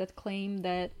theory that claimed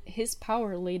that his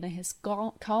power laid in his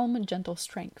calm and gentle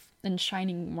strength and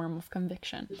shining warmth of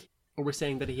conviction. Or we're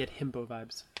saying that he had himbo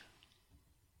vibes.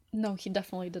 No, he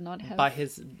definitely did not have. By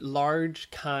his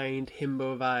large, kind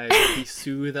himbo vibes, he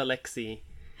soothed Alexei.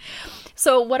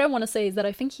 So what I want to say is that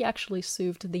I think he actually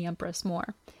soothed the Empress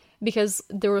more, because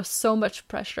there was so much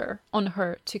pressure on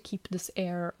her to keep this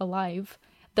heir alive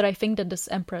that I think that this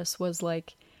Empress was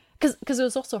like... Because it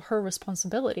was also her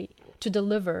responsibility to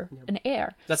deliver an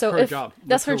heir. That's her job.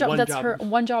 That's her job. That's her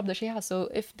one job that she has. So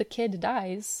if the kid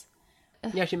dies...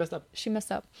 Yeah, she messed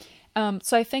up.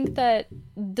 So I think that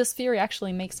this theory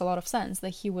actually makes a lot of sense, that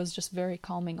he was just very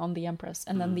calming on the Empress.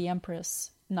 And then the Empress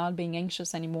not being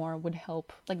anxious anymore would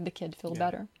help the kid feel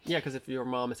better. Yeah, because if your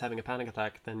mom is having a panic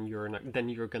attack, then you're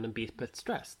going to be a bit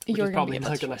stressed. Which is probably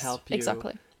not going to help you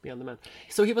be on the mend.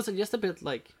 So he was just a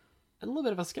little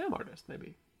bit of a scam artist,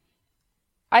 maybe.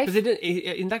 Because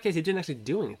in that case, he didn't actually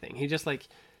do anything. He just like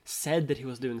said that he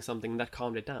was doing something that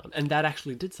calmed it down, and that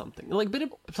actually did something, like a bit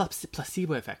of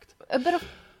placebo effect. A bit of,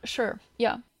 sure,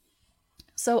 yeah.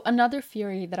 So another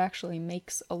theory that actually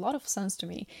makes a lot of sense to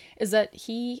me is that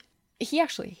he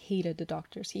actually hated the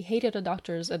doctors. He hated the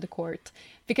doctors at the court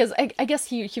because I guess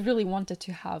he really wanted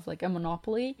to have like a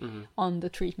monopoly on the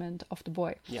treatment of the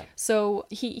boy. Yeah. So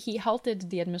he halted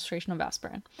the administration of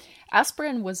aspirin.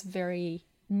 Aspirin was very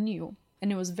new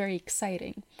and it was very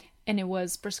exciting, and it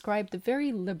was prescribed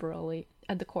very liberally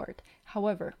at the court.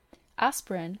 However,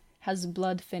 aspirin has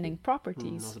blood thinning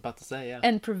properties. I was about to say, yeah.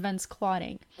 And prevents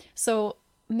clotting. So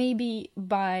maybe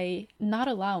by not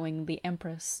allowing the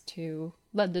Empress to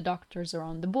let the doctors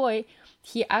around the boy,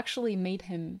 he actually made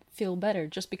him feel better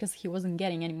just because he wasn't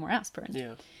getting any more aspirin.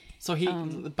 Yeah. So he,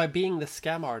 by being the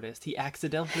scam artist, he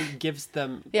accidentally gives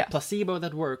them a placebo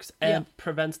that works and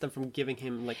prevents them from giving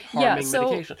him like harming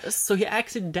medication. So he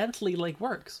accidentally like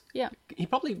works. Yeah. He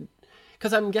probably,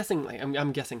 because I'm guessing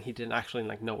he didn't actually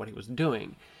like know what he was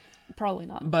doing. Probably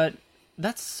not. But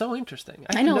that's so interesting.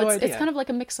 I know, it's kind of like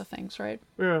a mix of things, right?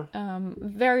 Yeah.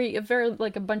 Very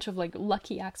like a bunch of like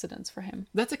lucky accidents for him.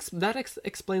 That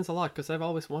explains a lot, because I've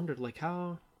always wondered like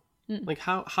how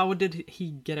did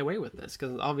he get away with this?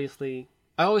 Because obviously,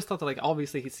 I always thought that like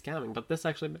obviously he's scamming, but this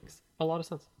actually makes a lot of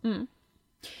sense.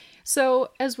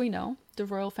 So as we know, the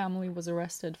royal family was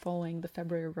arrested following the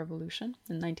February Revolution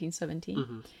in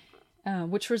 1917,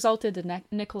 which resulted in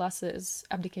Nicholas's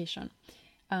abdication.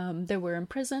 They were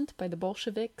imprisoned by the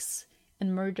Bolsheviks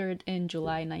and murdered in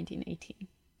July 1918.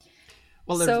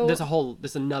 Well,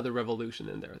 there's another revolution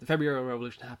in there. The February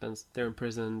Revolution happens. They're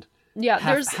imprisoned. Yeah,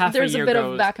 there's a bit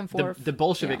of back and forth. The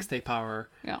Bolsheviks take power,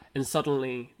 yeah. And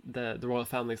suddenly the royal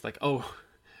family is like, oh,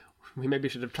 we maybe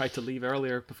should have tried to leave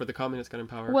earlier before the communists got in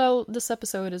power. Well, this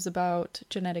episode is about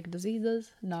genetic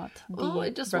diseases, not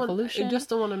the revolution. I just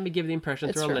don't want to give the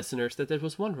impression to our listeners that there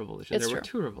was one revolution. There were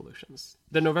two revolutions.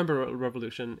 The November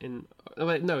Revolution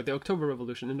the October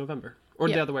Revolution in November, or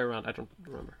the other way around. I don't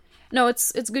remember. No,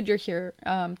 it's good you're here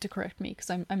to correct me, because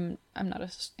I'm not a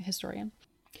historian.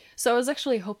 So I was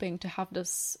actually hoping to have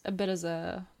this a bit as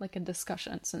a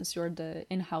discussion, since you're the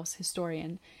in-house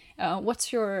historian.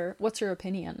 What's your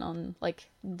opinion on like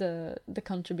the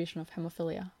contribution of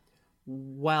hemophilia?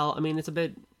 Well, I mean, it's a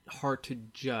bit hard to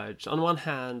judge. On one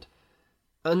hand,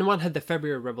 the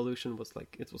February Revolution was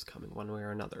like, it was coming one way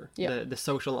or another. Yeah. The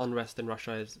social unrest in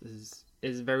Russia is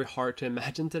very hard to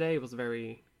imagine today. It was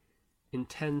very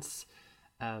intense,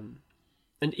 and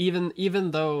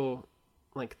even though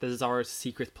like the Tsar's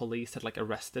secret police had like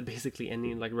arrested basically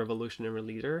any like revolutionary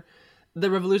leader, the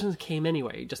revolutions came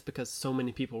anyway, just because so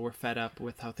many people were fed up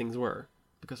with how things were,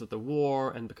 because of the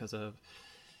war and because of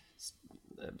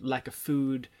lack of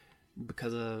food,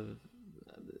 because of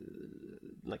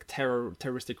like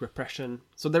terroristic repression.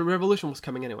 So the revolution was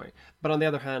coming anyway. But on the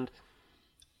other hand,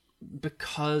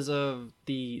 because of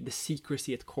the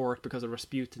secrecy at court, because of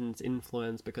Rasputin's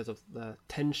influence, because of the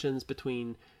tensions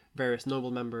between various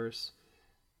noble members,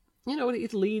 you know,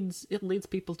 it leads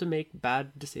people to make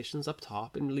bad decisions up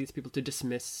top, and it leads people to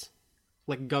dismiss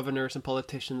like governors and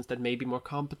politicians that may be more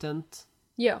competent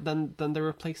than their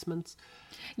replacements.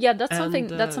 Yeah, that's something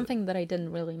that I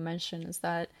didn't really mention, is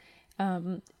that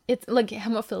it's like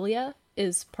hemophilia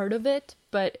is part of it,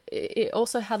 but it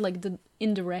also had like the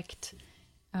indirect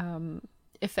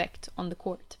effect on the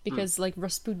court, because like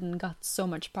Rasputin got so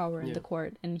much power in the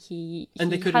court, and he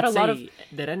they had a lot of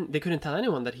they couldn't tell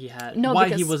anyone that he had why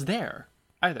he was there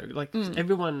either. Like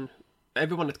everyone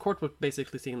at court was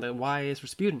basically saying that, why is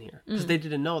Rasputin here? Because they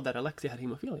didn't know that Alexei had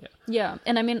hemophilia. Yeah,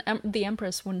 and I mean the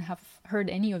Empress wouldn't have heard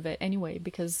any of it anyway,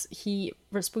 because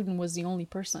Rasputin was the only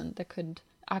person that could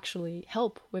actually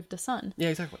help with the son. Yeah,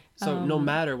 exactly. So no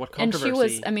matter what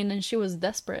controversy, and she was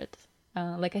desperate.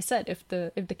 Like I said, if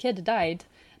the kid died,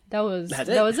 that was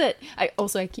it.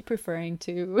 I keep referring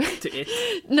to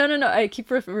it. No. I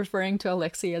keep referring to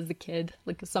Alexei as the kid,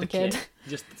 like some kid.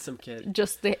 Just some kid.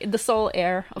 Just the sole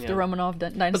heir of the Romanov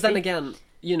dynasty. But then again,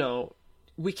 you know,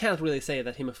 we can't really say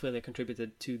that hemophilia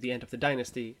contributed to the end of the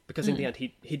dynasty, because in the end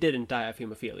he didn't die of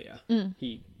hemophilia.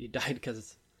 He died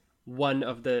because one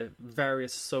of the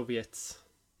various Soviets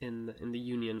in the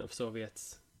Union of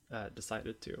Soviets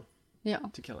decided to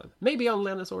kill him. Maybe on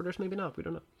Lenin's orders, maybe not. We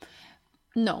don't know.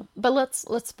 No, but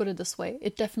let's put it this way.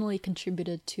 It definitely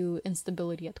contributed to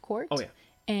instability at court. Oh, yeah.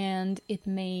 And it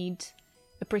made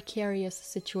a precarious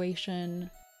situation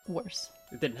worse.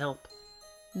 It didn't help.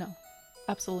 No,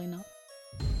 absolutely not.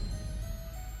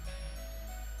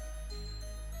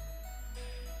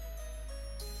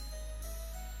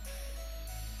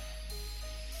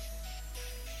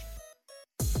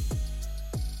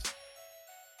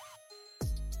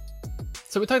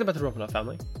 So we talked about the Romanov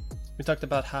family. We talked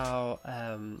about how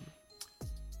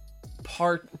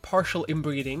partial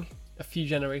inbreeding a few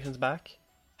generations back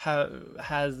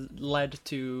has led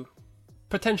to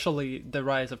potentially the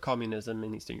rise of communism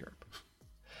in Eastern Europe.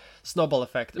 Snowball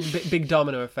effect, big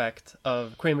domino effect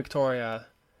of Queen Victoria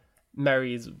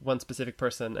marries one specific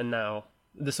person, and now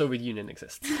the Soviet Union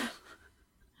exists.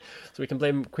 So we can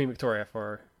blame Queen Victoria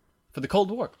for the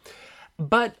Cold War.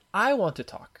 But I want to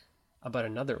talk about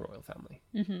another royal family.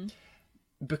 Mm-hmm.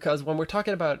 Because when we're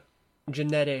talking about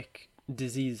genetic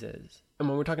diseases, and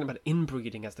when we're talking about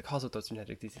inbreeding as the cause of those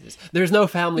genetic diseases, there's no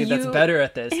family that's better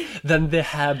at this than the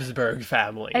Habsburg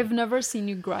family. I've never seen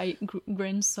you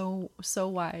grin so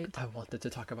wide. I wanted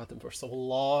to talk about them for so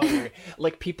long.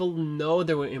 Like, people know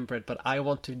they were inbred, but I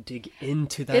want to dig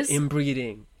into that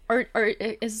inbreeding.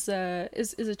 It's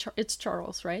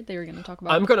Charles, right? That you're going to talk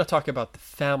about. I'm going to talk about the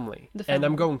family, and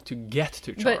I'm going to get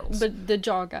to Charles. But the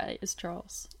jaw guy is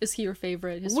Charles. Is he your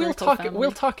favorite historical family?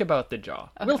 We'll talk about the jaw.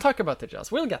 Okay. We'll talk about the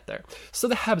jaws. We'll get there. So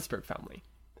the Habsburg family,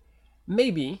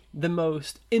 maybe the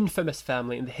most infamous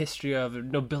family in the history of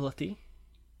nobility,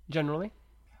 generally.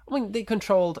 I mean, they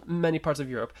controlled many parts of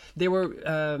Europe. They were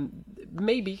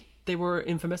they were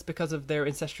infamous because of their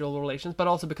ancestral relations, but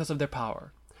also because of their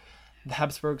power. The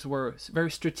Habsburgs were very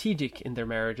strategic in their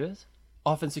marriages,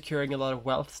 often securing a lot of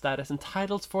wealth, status, and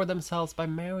titles for themselves by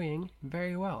marrying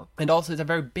very well. And also, it's a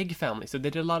very big family, so they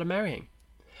did a lot of marrying.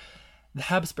 The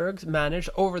Habsburgs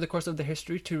managed, over the course of their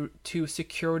history, to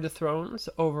secure the thrones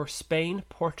over Spain,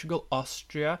 Portugal,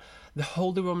 Austria, the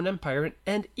Holy Roman Empire,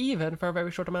 and even, for a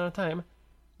very short amount of time,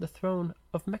 the throne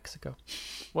of Mexico.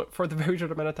 For the very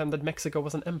short amount of time that Mexico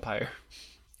was an empire.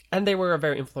 And they were a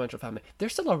very influential family. They're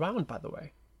still around, by the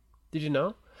way. Did you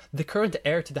know? The current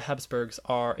heir to the Habsburgs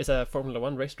is a Formula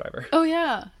 1 race driver. Oh,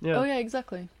 yeah. Oh, yeah,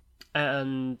 exactly.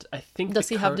 And I think... Does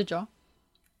he have the jaw?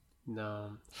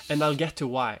 No. And I'll get to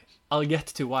why. Why they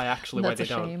don't. That's a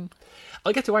shame.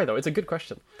 I'll get to why, though. It's a good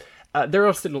question. They're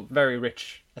all still very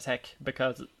rich as heck,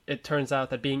 because it turns out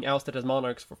that being ousted as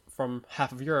monarchs from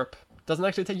half of Europe doesn't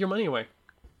actually take your money away.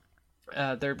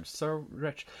 They're so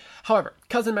rich. However,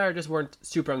 cousin marriages weren't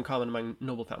super uncommon among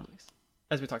noble families,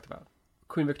 as we talked about.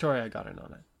 Queen Victoria got in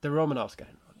on it. The Romanovs got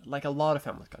in on it. Like, a lot of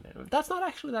families got in on it. That's not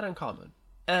actually that uncommon.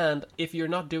 And if you're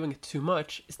not doing it too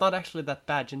much, it's not actually that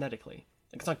bad genetically.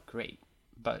 Like, it's not great,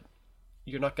 but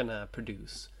you're not gonna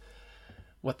produce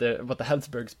what the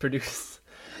Habsburgs produce.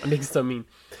 I'm being so mean.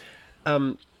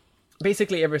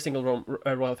 Basically, every single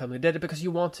royal family did it because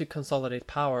you want to consolidate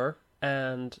power,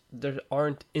 and there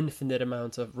aren't infinite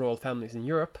amounts of royal families in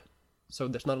Europe. So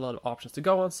there's not a lot of options to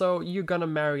go on. So you're going to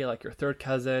marry like your third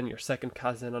cousin, your second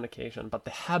cousin on occasion. But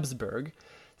the Habsburg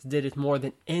did it more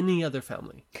than any other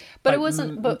family. But it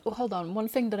wasn't... But hold on. One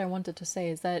thing that I wanted to say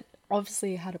is that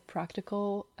obviously it had a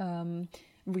practical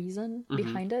reason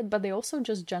behind it. But they also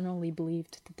just generally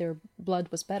believed that their blood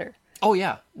was better. Oh,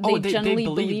 yeah. They generally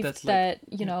believed that,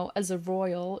 you know, as a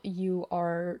royal, you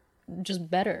are just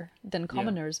better than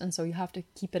commoners. Yeah. And so you have to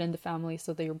keep it in the family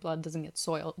so that your blood doesn't get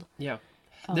soiled. Yeah.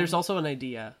 There's also an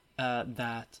idea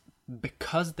that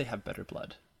because they have better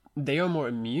blood, they are more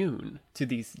immune to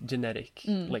these genetic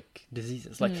like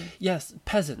diseases. Like, yes,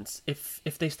 peasants, if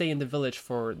they stay in the village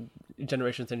for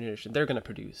generations and generations, they're going to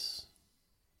produce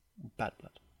bad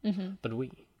blood. Mm-hmm. But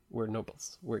we're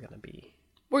nobles. We're going to be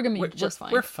just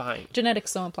fine. We're fine.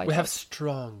 Genetics don't apply to us. We have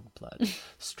strong blood,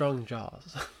 strong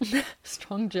jaws.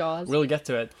 Strong jaws. We'll get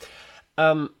to it.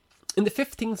 In the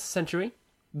 15th century,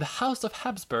 the House of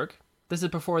Habsburg... This is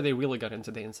before they really got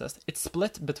into the incest. It's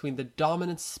split between the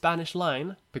dominant Spanish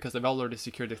line, because they've already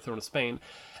secured the throne of Spain,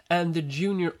 and the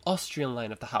junior Austrian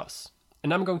line of the house.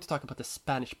 And I'm going to talk about the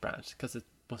Spanish branch, because it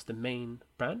was the main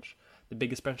branch, the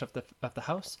biggest branch of the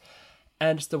house,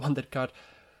 and it's the one that got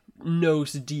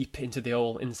nose deep into the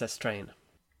old incest train.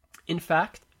 In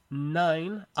fact,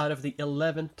 9 out of the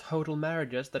 11 total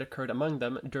marriages that occurred among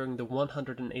them during the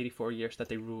 184 years that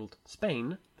they ruled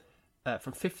Spain...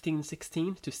 from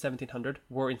 1516 to 1700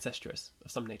 were incestuous of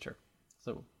some nature.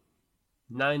 So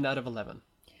 9 out of 11.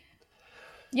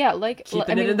 Yeah,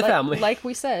 keeping it in the family. Like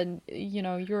we said, you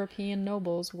know, European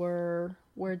nobles were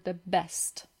the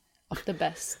best of the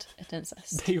best at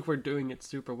incest. They were doing it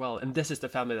super well, and this is the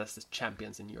family that's the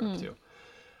champions in Europe too.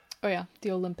 Oh yeah,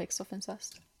 the Olympics of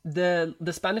incest. The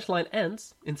Spanish line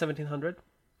ends in 1700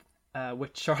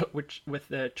 with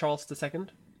Charles II.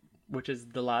 Which is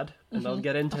the lad, and I'll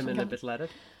get into him in a bit later.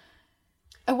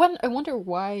 I wonder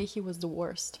why he was the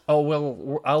worst. Oh,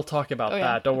 well, I'll talk about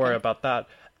that. Don't worry about that.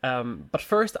 But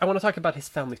first, I want to talk about his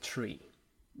family tree.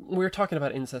 We're talking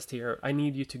about incest here. I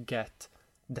need you to get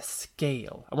the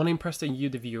scale. I want to impress you,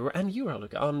 the viewer, and you,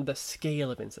 Raluca, on the scale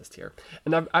of incest here.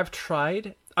 And I've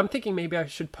tried. I'm thinking maybe I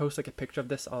should post like a picture of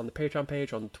this on the Patreon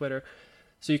page, on Twitter,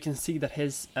 so you can see that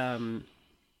his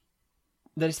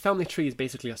family tree is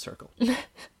basically a circle.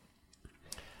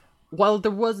 While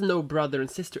there was no brother and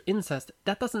sister incest,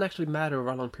 that doesn't actually matter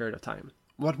over a long period of time.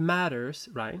 What matters,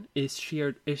 right, is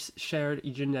shared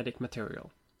genetic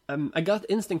material. A gut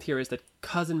instinct here is that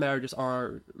cousin marriages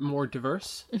are more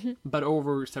diverse, but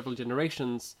over several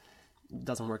generations, it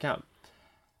doesn't work out.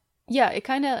 Yeah, it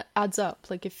kind of adds up.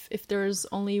 Like if there's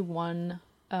only one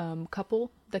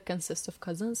couple that consists of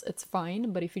cousins, it's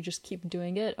fine. But if you just keep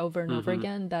doing it over and over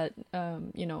again, that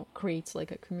creates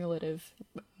like a cumulative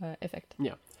effect.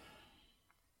 Yeah.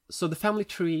 So the family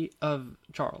tree of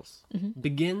Charles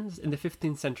begins in the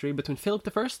 15th century between Philip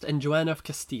I and Joanna of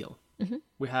Castile.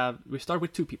 We start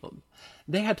with two people.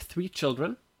 They had 3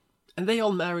 children, and they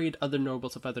all married other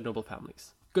nobles of other noble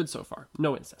families. Good so far.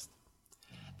 No incest.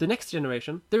 The next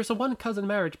generation, there's a one cousin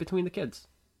marriage between the kids.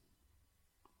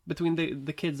 Between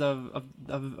the kids of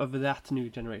that new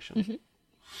generation.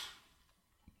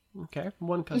 Okay,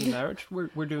 one cousin marriage.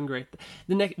 We're doing great.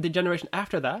 The generation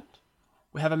after that,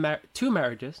 we have 2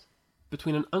 marriages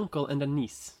between an uncle and a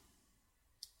niece.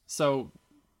 So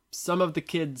some of the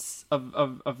kids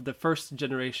of the first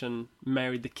generation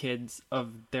married the kids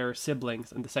of their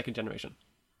siblings in the second generation.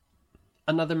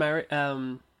 Another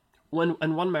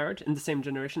one marriage in the same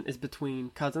generation is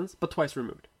between cousins, but twice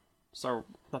removed. So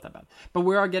not that bad. But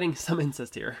we are getting some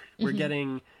incest here. We're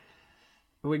getting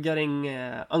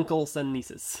uncles and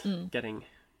nieces getting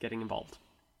involved.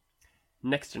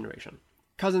 Next generation.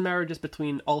 Cousin marriages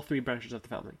between all 3 branches of the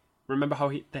family. Remember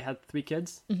how they had 3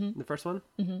 kids in the first one?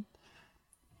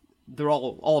 They're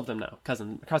all of them now.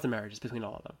 Cousin marriages between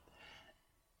all of them.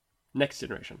 Next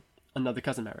generation, another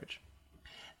cousin marriage.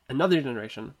 Another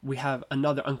generation, we have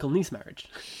another uncle-niece marriage.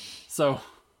 So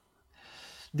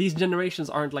these generations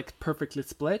aren't like perfectly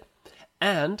split,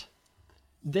 and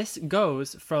this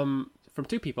goes from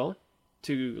 2 people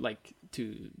to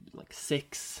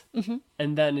 6,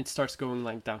 and then it starts going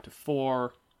like down to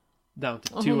 4, down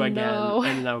to 2 again,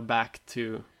 and now back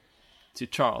to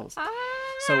Charles.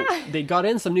 So they got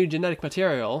in some new genetic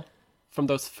material from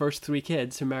those first 3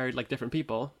 kids who married like different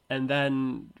people, and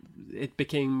then it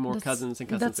became more cousins and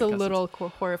cousins. That's and a cousins. little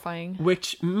horrifying.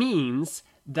 Which means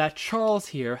that Charles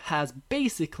here has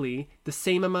basically the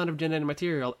same amount of genetic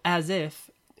material as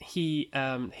if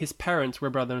his parents were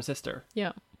brother and sister.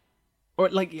 Yeah. Or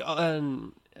like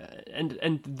and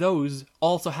those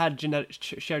also had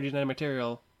shared genetic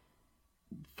material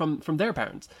from their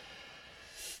parents.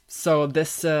 So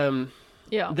this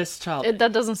this child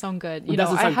that doesn't sound good.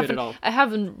 Doesn't sound good at all. I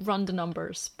haven't run the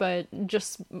numbers, but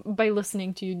just by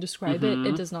listening to you describe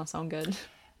it does not sound good.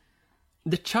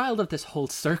 The child of this whole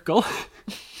circle,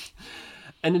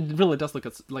 and it really does look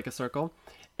like a circle,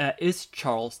 is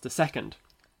Charles II,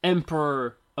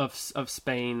 Emperor of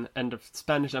Spain and of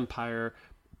Spanish Empire,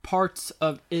 parts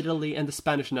of Italy and the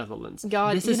Spanish Netherlands.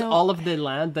 God, this is all of the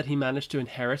land that he managed to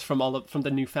inherit from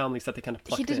the new families that they kind of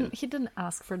plucked in. He didn't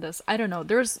ask for this. I don't know.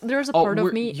 There's a part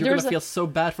of me. You're gonna feel so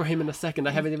bad for him in a second.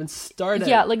 I haven't even started.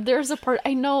 Yeah, like there's a part.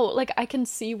 I know. Like I can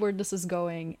see where this is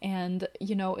going, and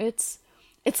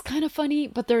it's kind of funny,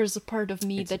 but there's a part of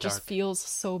me that just feels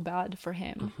so bad for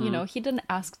him. He didn't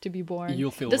ask to be born.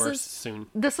 You'll feel worse soon.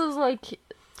 This is like.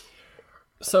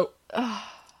 So.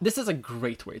 This is a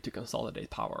great way to consolidate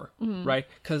power, right?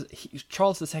 Because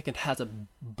Charles II has a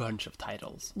bunch of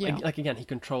titles. Yeah. Like again, he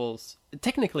controls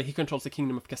the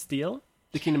Kingdom of Castile,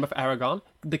 the Kingdom of Aragon,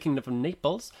 the Kingdom of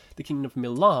Naples, the Kingdom of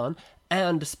Milan,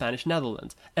 and the Spanish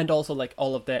Netherlands, and also like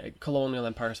all of the colonial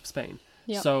empires of Spain.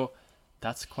 Yeah. So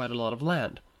that's quite a lot of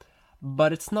land.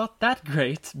 But it's not that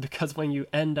great, because when you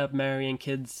end up marrying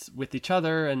kids with each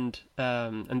other and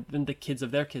the kids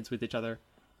of their kids with each other,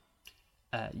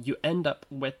 you end up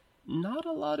with not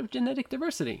a lot of genetic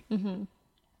diversity.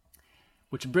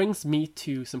 Which brings me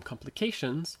to some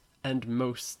complications, and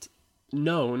most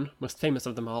famous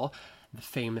of them all, the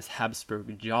famous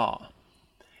Habsburg jaw.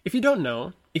 If you don't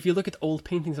know, if you look at old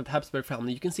paintings of the Habsburg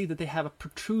family, you can see that they have a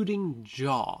protruding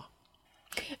jaw.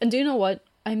 And do you know what?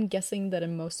 I'm guessing that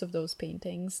in most of those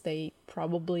paintings, they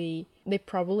probably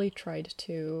tried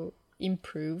to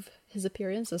improve his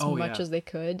appearance as much as they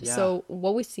could. Yeah. So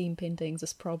what we see in paintings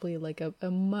is probably like a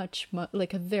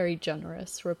very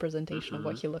generous representation of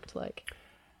what he looked like.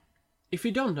 If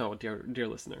you don't know, dear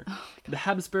listener, the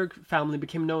Habsburg family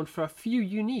became known for a few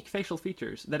unique facial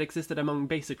features that existed among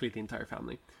basically the entire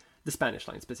family, the Spanish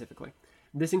line specifically.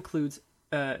 This includes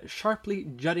sharply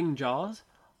jutting jaws,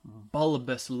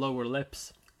 bulbous lower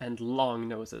lips, and long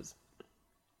noses.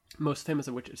 most famous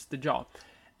of which is the jaw.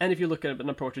 And if you look at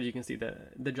an portrait, you can see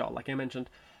the jaw, like I mentioned.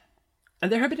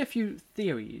 And there have been a few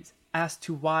theories as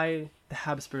to why the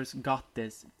Habsburgs got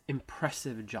this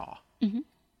impressive jaw.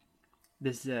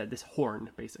 This horn,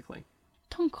 basically.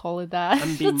 Don't call it that.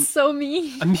 That's so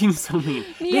mean. I'm being so mean.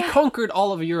 They conquered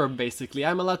all of Europe, basically.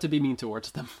 I'm allowed to be mean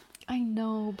towards them. I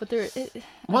know, but there.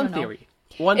 One theory.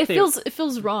 It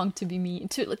feels wrong to be mean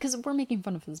too, because we're making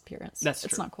fun of his appearance. That's true.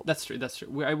 It's not cool. That's true.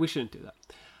 We shouldn't do that.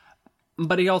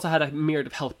 But he also had a myriad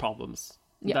of health problems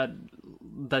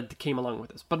that came along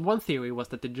with this. But one theory was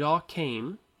that the jaw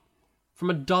came from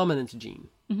a dominant gene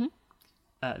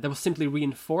that was simply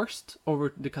reinforced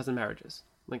over the cousin marriages.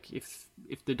 Like if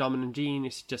the dominant gene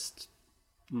is just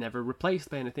never replaced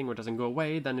by anything or doesn't go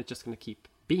away, then it's just going to keep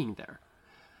being there.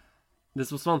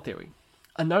 This was one theory.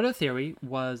 Another theory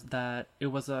was that it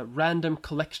was a random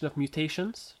collection of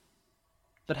mutations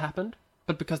that happened,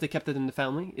 but because they kept it in the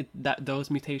family,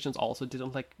 those mutations also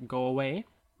didn't go away.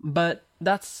 But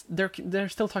they're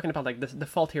still talking about the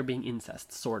fault here being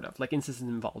incest, sort of, like incest is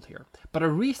involved here. But a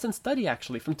recent study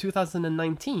actually from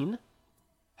 2019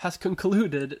 has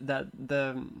concluded that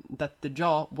the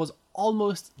jaw was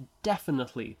almost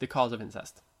definitely the cause of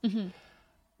incest.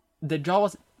 The jaw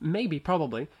was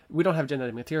probably, we don't have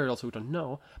genetic material, so we don't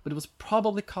know, but it was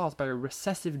probably caused by a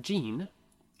recessive gene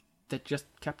that just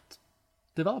kept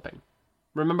developing.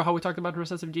 Remember how we talked about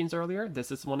recessive genes earlier?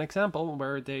 This is one example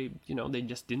where they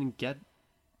just didn't get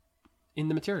in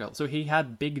the material. So he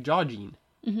had big jaw gene,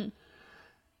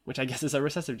 which I guess is a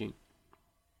recessive gene.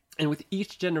 And with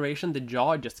each generation, the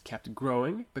jaw just kept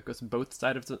growing because both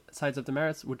sides of the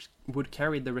marriage would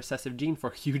carry the recessive gene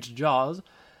for huge jaws.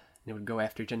 And it would go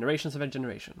after generations of a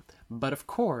generation. But of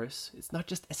course, it's not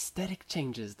just aesthetic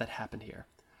changes that happened here,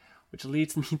 which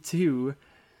leads me to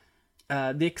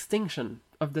the extinction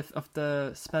of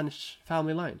the Spanish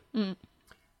family line.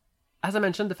 As I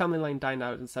mentioned, the family line died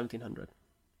out in 1700.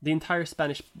 The entire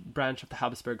Spanish branch of the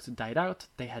Habsburgs died out.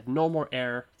 They had no more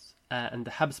heirs, and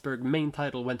the Habsburg main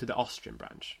title went to the Austrian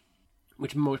branch,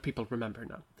 which most people remember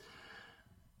now.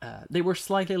 They were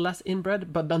slightly less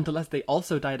inbred, but nonetheless, they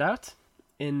also died out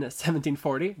in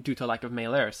 1740 due to a lack of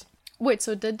male heirs. Wait,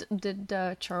 so did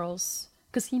Charles?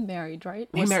 Because he married, right?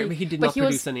 He married, but he did not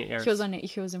produce any heirs.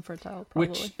 He was infertile,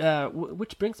 probably.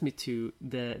 Which brings me to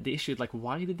the issue,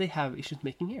 why did they have issues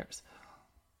making heirs?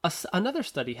 Another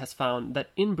study has found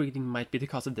that inbreeding might be the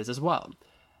cause of this as well.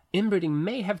 Inbreeding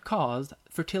may have caused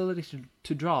fertility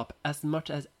to drop as much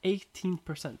as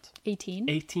 18%. 18?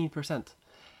 18%.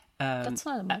 That's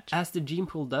not much. As the gene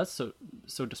pool does,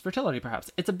 so does fertility,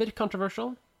 perhaps. It's a bit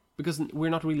controversial, because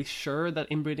we're not really sure that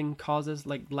inbreeding causes,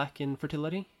 lack in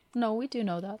fertility. No, we do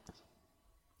know that.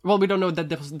 Well, we don't know that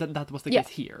that was the case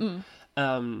here.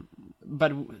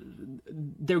 But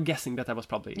they're guessing that was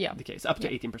probably the case, up to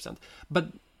 18%. But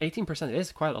 18%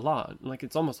 is quite a lot.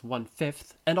 It's almost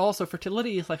 1/5. And also,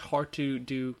 fertility is, hard to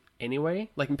do anyway.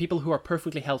 People who are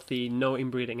perfectly healthy, no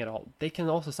inbreeding at all, they can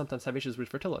also sometimes have issues with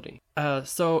fertility.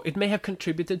 So it may have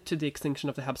contributed to the extinction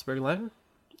of the Habsburg line,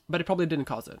 but it probably didn't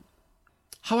cause it.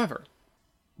 However,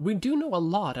 we do know a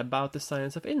lot about the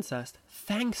science of incest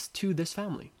thanks to this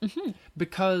family.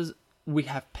 Because we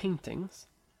have paintings,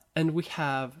 and we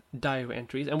have diary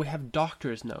entries, and we have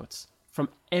doctor's notes from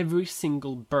every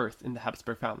single birth in the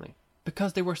Habsburg family.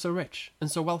 Because they were so rich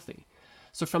and so wealthy.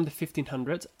 So from the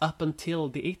 1500s up until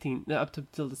the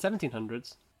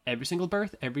 1700s, every single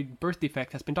birth, every birth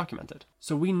defect has been documented.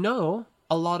 So we know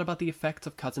a lot about the effects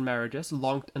of cousin marriages,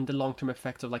 and the long-term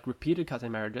effects of repeated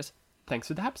cousin marriages, thanks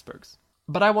to the Habsburgs.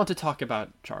 But I want to talk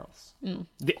about Charles,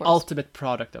 the ultimate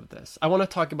product of this. I want to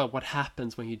talk about what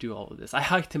happens when you do all of this. I've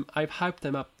hyped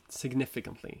him up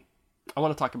significantly. I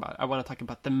want to talk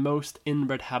about the most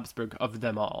inbred Habsburg of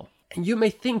them all. And you may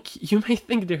think,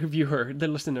 the viewer, the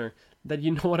listener, that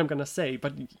you know what I'm going to say,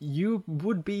 but you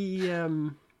would be,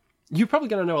 you're probably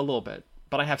going to know a little bit,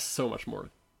 but I have so much more.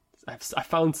 I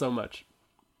found so much.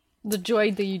 The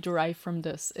joy that you derive from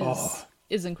this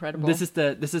is incredible. This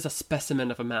is a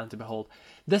specimen of a man to behold.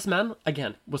 This man,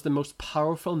 again, was the most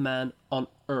powerful man on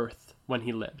earth when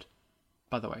he lived.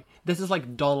 By the way, this is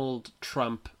like Donald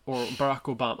Trump or Barack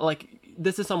Obama.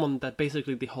 This is someone that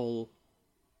basically the whole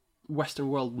Western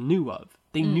world knew of.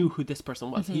 They knew who this person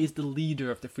was. He is the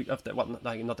leader of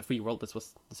not the free world. This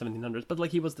was the 1700s, but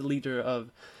he was the leader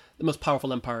of the most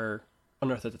powerful empire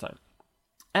on earth at the time,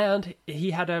 and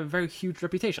he had a very huge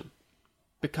reputation.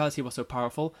 Because he was so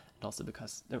powerful, and also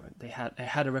because they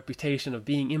had a reputation of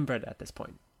being inbred at this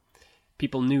point.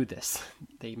 People knew this.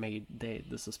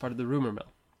 This was part of the rumor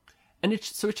mill. And it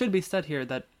should be said here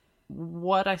that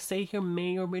what I say here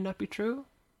may or may not be true.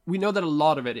 We know that a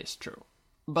lot of it is true.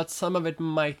 but some of it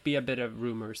might be a bit of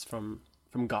rumors from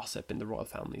gossip in the royal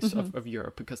families of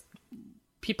Europe, because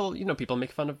people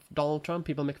make fun of Donald Trump,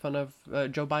 people make fun of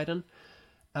Joe Biden,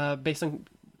 based on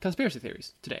conspiracy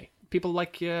theories today. People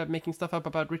like making stuff up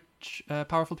about rich,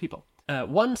 powerful people.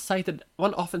 One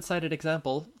often cited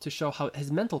example to show how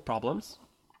his mental problems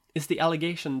is the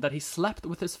allegation that he slept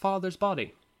with his father's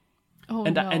body. Oh,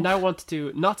 and no. And I want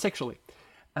to, not sexually,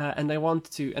 and I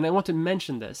want to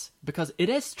mention this because it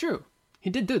is true. He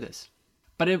did do this,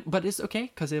 but it's okay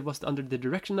because it was under the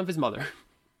direction of his mother.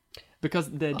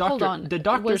 Because the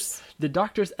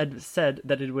doctors had said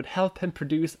that it would help him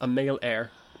produce a male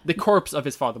heir. The corpse of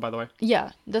his father, by the way.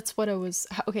 Yeah, that's what I was.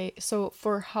 Okay, so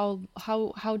for how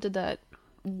did that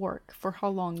work? For how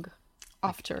long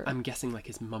after? I'm guessing like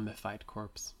his mummified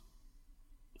corpse,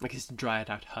 like his dried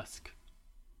out husk.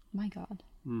 My God.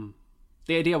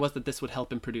 The idea was that this would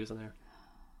help him produce an heir.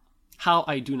 How,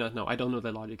 I do not know. I don't know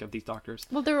the logic of these doctors.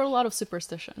 Well, there were a lot of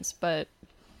superstitions, but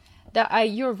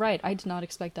you're right. I did not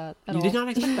expect that at all. You did not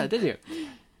expect that, did you?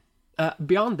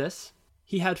 Beyond this,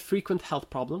 he had frequent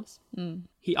health problems.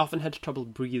 He often had trouble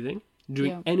breathing,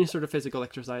 doing any sort of physical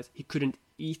exercise. He couldn't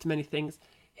eat many things.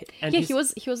 And he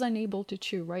was unable to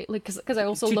chew, right? Like, because I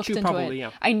also looked into it. Yeah.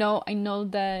 I know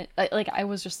that. Like, I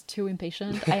was just too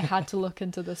impatient. I had to look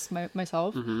into this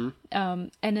myself.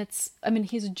 And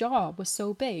his jaw was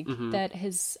so big that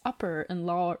his upper and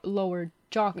lower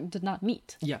jaw did not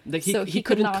meet. Yeah, so he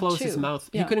couldn't close chew. his mouth.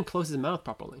 Yeah. He couldn't close his mouth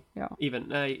properly. Yeah, even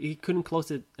he couldn't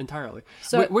close it entirely.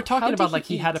 So we're talking about like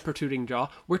he eat? had a protruding jaw.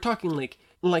 We're talking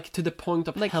like to the point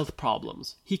of health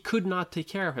problems. He could not take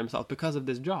care of himself because of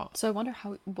this jaw. So I wonder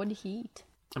what did he eat?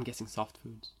 I'm guessing soft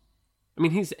foods. I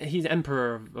mean, he's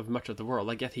emperor of much of the world.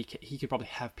 I guess he could probably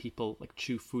have people like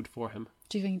chew food for him.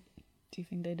 Do you think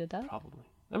they did that? Probably.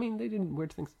 I mean, they did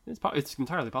weird things. It's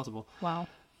entirely possible. Wow.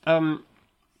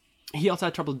 He also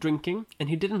had trouble drinking, and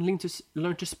he didn't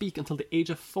learn to speak until the age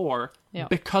of 4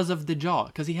 because of the jaw,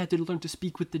 because he had to learn to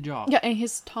speak with the jaw. Yeah, and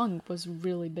his tongue was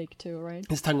really big too, right?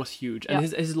 His tongue was huge, and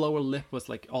his lower lip was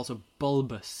like also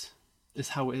bulbous, is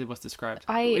how it was described.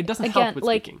 It doesn't help with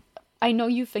speaking. I know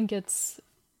you think it's...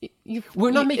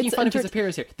 We're not making fun of his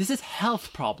appearance here. This is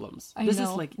health problems. I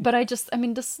know, but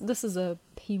this is a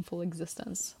painful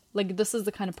existence. Like, this is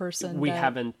the kind of person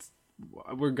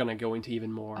we're gonna go into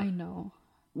even more. I know.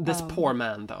 This poor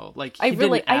man, though, like he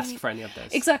didn't ask for any of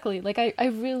this. Exactly. Like I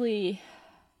really,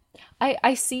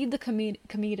 I see the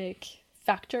comedic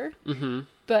factor,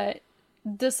 but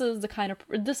this is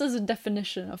a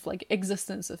definition of like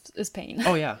existence is pain.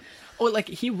 Oh yeah. Oh, like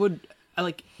he would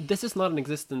this is not an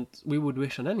existence we would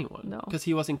wish on anyone. No, because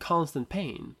he was in constant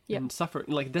pain and suffering.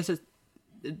 Like this is,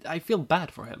 I feel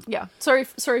bad for him. Yeah. Sorry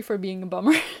for being a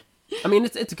bummer. I mean,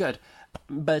 it's good,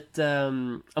 but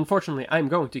unfortunately, I'm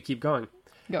going to keep going.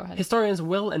 Go ahead. Historians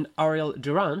Will and Ariel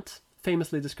Durant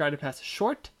famously described him as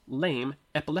short, lame,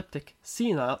 epileptic,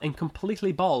 senile, and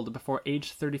completely bald before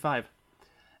age 35.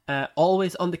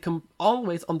 Always on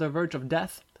the verge of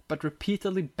death, but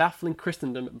repeatedly baffling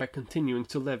Christendom by continuing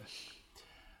to live.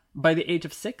 By the age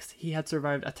of 6, he had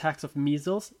survived attacks of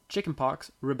measles,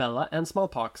 chickenpox, rubella, and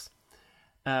smallpox.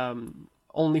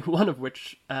 Any one of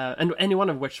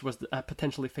which was a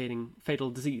potentially fatal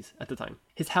disease at the time.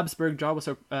 His Habsburg jaw was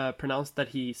so pronounced that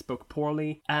he spoke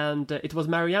poorly, and it was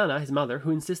Mariana, his mother,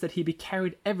 who insisted he be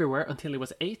carried everywhere until he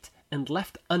was 8 and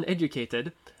left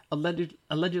uneducated,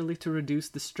 allegedly to reduce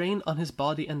the strain on his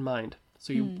body and mind.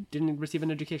 So you didn't receive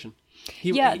an education.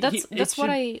 That's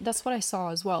what I saw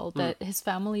as well. That his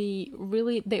family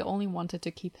really, they only wanted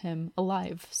to keep him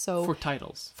alive. So for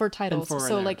titles.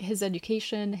 So like his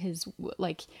education, his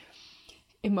like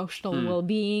emotional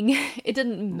well-being, it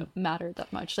didn't matter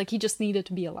that much. Like he just needed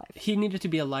to be alive. He needed to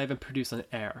be alive and produce an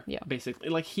heir. Yeah. Basically,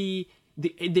 like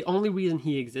the only reason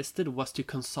he existed was to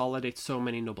consolidate so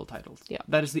many noble titles. Yeah.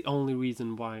 That is the only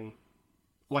reason why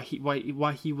he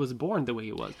was born the way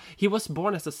he was. He was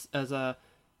born as a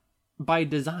by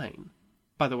design,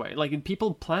 by the way. Like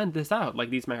people planned this out, like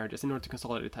these marriages, in order to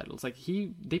consolidate titles. Like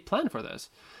they planned for this.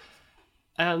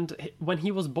 And when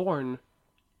he was born,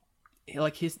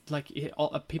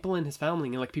 people in his family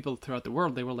and like people throughout the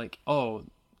world, they were like, oh,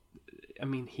 I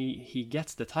mean, he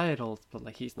gets the titles, but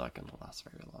like he's not gonna last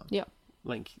very long. Yeah.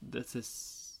 Like this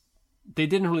is. They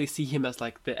didn't really see him as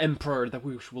like the emperor that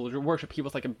we will worship. He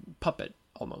was like a puppet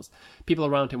almost. People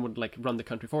around him would like run the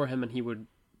country for him, and he would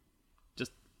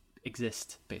just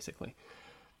exist basically.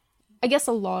 I guess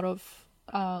a lot of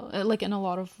like in a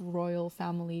lot of royal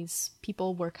families,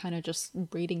 people were kind of just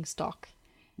breeding stock.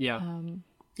 Yeah.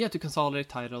 To consolidate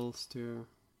titles, to.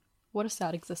 What a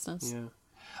sad existence. Yeah.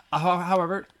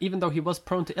 However, even though he was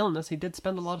prone to illness, he did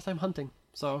spend a lot of time hunting.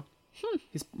 So.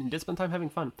 He did spend time having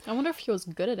fun. I wonder if he was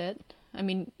good at it. I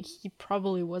mean, he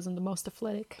probably wasn't the most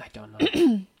athletic. I don't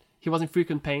know. He was in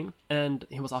frequent pain, and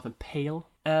he was often pale.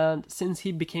 And since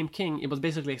he became king, it was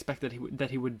basically expected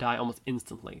that he would die almost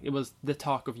instantly. It was the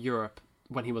talk of Europe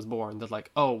when he was born that,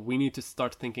 like, oh, we need to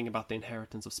start thinking about the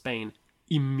inheritance of Spain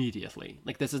immediately.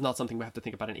 Like, this is not something we have to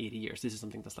think about in 80 years. This is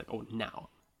something that's like, oh, now.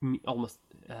 Almost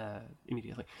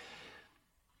immediately.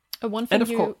 One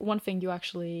thing you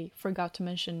actually forgot to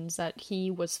mention is that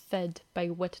he was fed by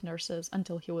wet nurses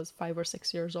until he was 5 or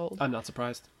 6 years old. I'm not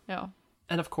surprised. Yeah.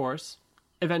 And of course,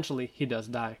 eventually he does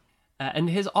die.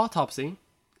 And his autopsy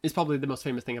is probably the most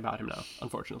famous thing about him now,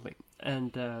 unfortunately.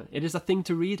 And it is a thing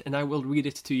to read, and I will read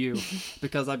it to you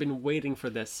because I've been waiting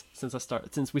for this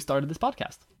since we started this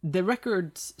podcast. The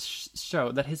records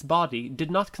show that his body did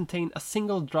not contain a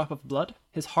single drop of blood.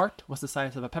 His heart was the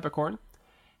size of a peppercorn.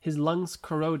 His lungs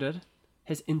corroded.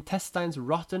 His intestines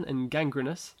rotten and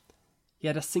gangrenous. He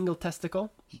had a single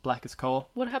testicle, black as coal.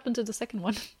 What happened to the second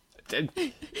one?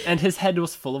 And his head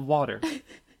was full of water,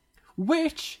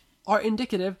 which are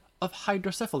indicative of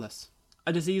hydrocephalus,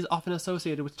 a disease often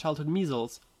associated with childhood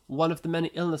measles, one of the many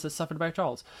illnesses suffered by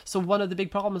Charles. So one of the big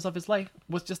problems of his life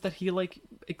was just that he,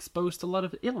 exposed to a lot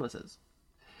of illnesses.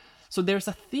 So there's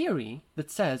a theory that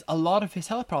says a lot of his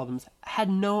health problems has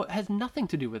nothing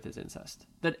to do with his incest.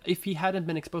 That if he hadn't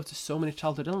been exposed to so many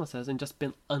childhood illnesses and just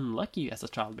been unlucky as a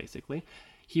child, basically,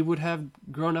 he would have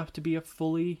grown up to be a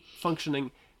fully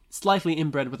functioning, slightly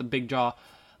inbred with a big jaw.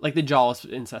 Like, the jaw is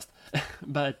incest.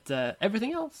 But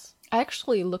everything else. I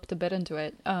actually looked a bit into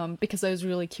it because I was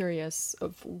really curious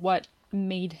of what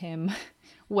made him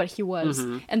what he was.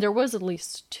 Mm-hmm. And there was at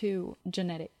least 2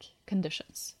 genetic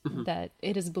conditions that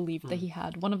it is believed that he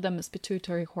had. One of them is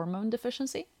pituitary hormone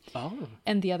deficiency. Oh.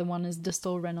 And the other one is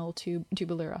distal renal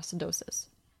tubular acidosis.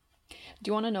 Do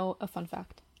you want to know a fun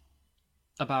fact?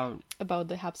 About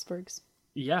the Habsburgs?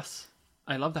 Yes.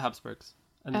 I love the Habsburgs.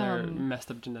 And their messed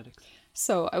up genetics.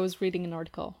 So I was reading an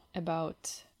article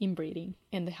about inbreeding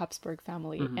in the Habsburg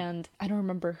family, and I don't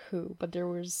remember who, but there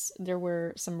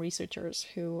were some researchers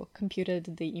who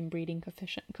computed the inbreeding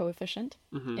coefficient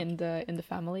in the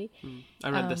family. I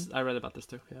read about this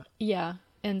too. Yeah. Yeah,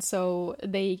 and so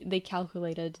they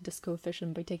calculated this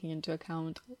coefficient by taking into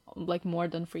account more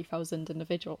than 3,000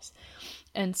 individuals,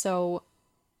 and so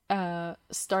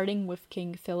starting with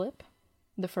King Philip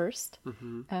the First,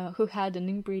 who had an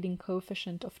inbreeding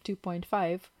coefficient of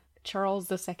 2.5, Charles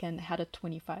II had a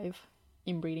 25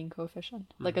 inbreeding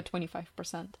coefficient, like a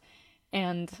 25%.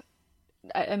 And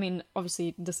I mean,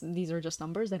 obviously, these are just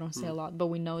numbers; they don't say a lot, but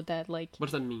we know that what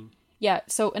does that mean? Yeah,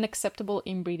 so an acceptable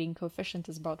inbreeding coefficient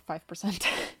is about 5%.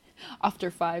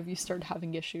 After 5, you start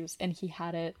having issues, and he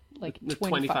had it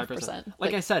 25%.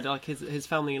 Like I said, his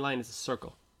family line is a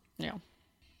circle. Yeah.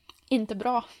 Inte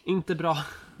bra. Inte bra.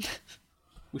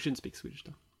 We shouldn't speak Swedish,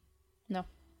 though. No.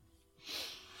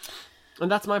 And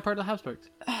that's my part of the Habsburgs.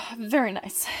 Very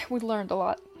nice. We learned a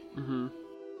lot. Mm-hmm.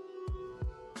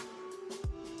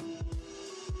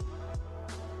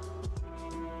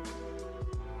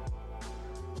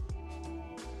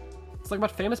 Let's talk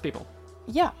about famous people.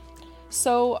 Yeah.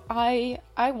 So I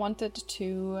wanted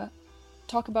to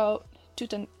talk about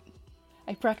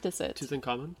I practice it.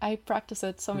 Tutankhamun? I practice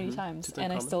it so many times,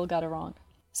 and I still got it wrong.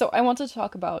 So I wanted to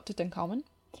talk about Tutankhamun.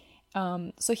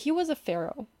 So he was a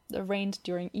pharaoh that reigned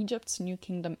during Egypt's New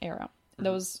Kingdom era.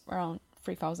 That was around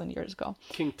 3,000 years ago.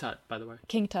 King Tut, by the way.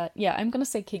 King Tut. Yeah, I'm gonna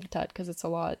say King Tut because it's a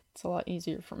lot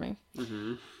easier for me.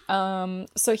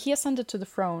 So he ascended to the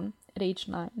throne at age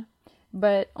 9,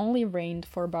 but only reigned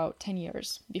for about 10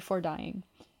 years before dying,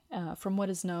 from what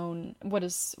is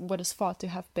thought to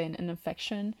have been an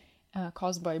infection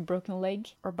caused by a broken leg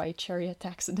or by a chariot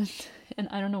accident. And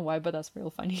I don't know why, but that's real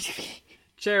funny to me.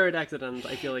 Chariot accident,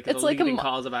 I feel like it's a leading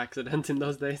cause of accident in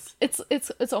those days.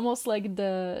 It's almost like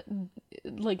a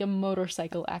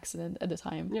motorcycle accident at the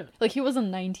time. Yeah. He was a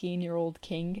 19-year-old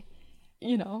king.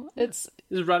 You know, he's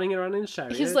running around in a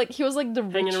chariot. He was like the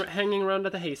rich... hanging around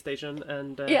at the hay station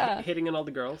and hitting on all the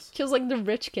girls. He was like the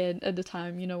rich kid at the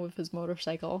time, with his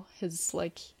motorcycle, his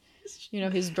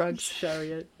his drugs.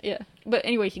 Chariot. Yeah. But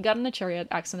anyway, he got in a chariot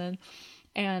accident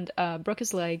and broke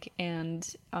his leg and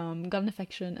got an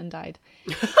infection and died.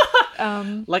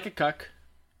 Like a cuck.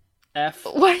 F.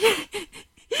 What?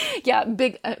 Yeah,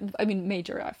 big...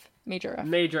 major F. Major F.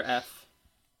 Major F.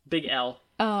 Big L.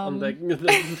 On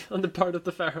the part of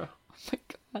the pharaoh. Oh my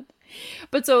god.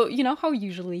 But so, you know how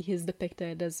usually he's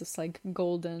depicted as this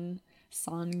golden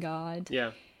sun god?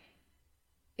 Yeah.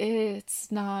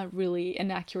 It's not really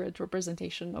an accurate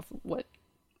representation of what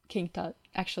King Tut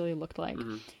actually looked like.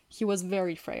 He was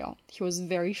very frail. He was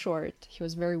very short. He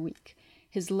was very weak.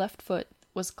 his left foot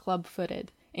was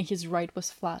club-footed, and his right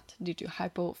was flat due to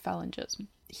hypophalangism.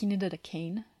 He needed a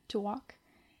cane to walk.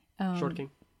 Short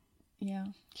king. Yeah,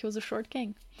 he was a short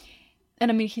king. And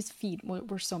I mean, his feet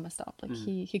were so messed up. Like,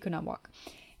 he could not walk.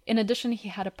 In addition, he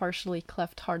had a partially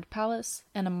cleft hard palate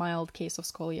and a mild case of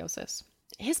scoliosis.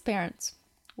 His parents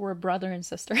were a brother and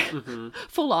sister.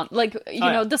 Full on. Like, you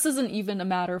know, this isn't even a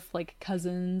matter of, like,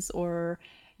 cousins or,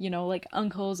 you know, like,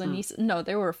 uncles and nieces. No,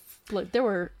 they were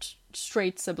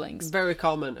straight siblings. Very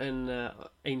common in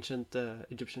ancient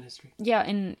Egyptian history. Yeah,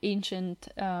 in ancient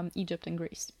Egypt and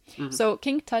Greece. So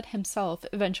King Tut himself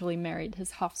eventually married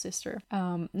his half-sister,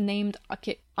 named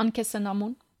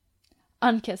Ankhesenamun.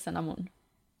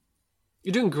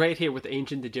 You're doing great here with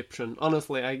ancient Egyptian.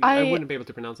 Honestly, I wouldn't be able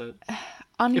to pronounce it.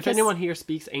 If anyone here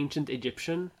speaks ancient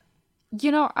Egyptian... You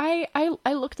know, I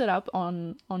looked it up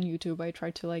on YouTube. I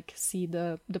tried to, like, see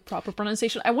the proper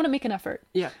pronunciation. I want to make an effort.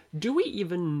 Yeah. Do we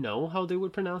even know how they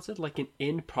would pronounce it? Like, an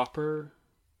improper...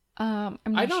 I'm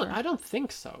not sure. I don't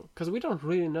think so. Because we don't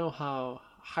really know how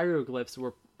hieroglyphs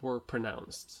were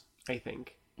pronounced, I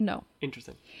think. No.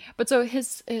 Interesting. But so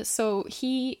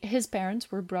his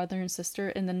parents were brother and sister,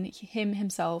 and then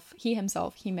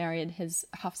he married his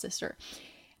half-sister.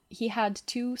 He had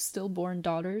 2 stillborn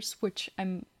daughters, which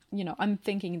I'm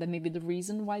thinking that maybe the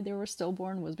reason why they were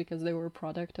stillborn was because they were a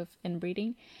product of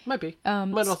inbreeding. Might be.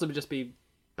 Might also just be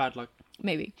bad luck.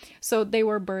 Maybe. So they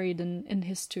were buried in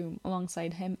his tomb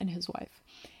alongside him and his wife.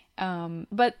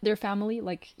 But their family,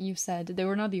 like you said, they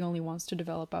were not the only ones to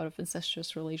develop out of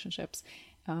incestuous relationships.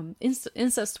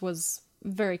 Incest was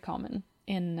very common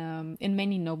in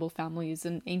many noble families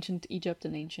in ancient Egypt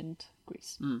and ancient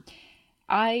Greece.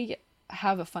 I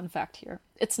have a fun fact here.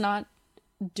 It's not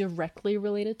directly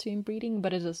related to inbreeding,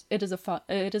 but it is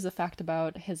a fact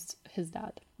about his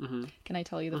dad. Can I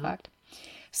tell you the fact?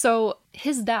 So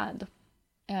his dad,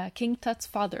 King Tut's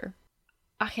father,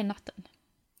 Akhenaten.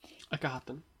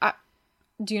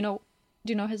 Do you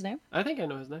know his name? I think I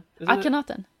know his name.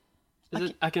 Akhenaten.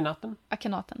 Is it Akhenaten?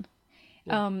 Akhenaten.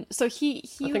 Yeah. So I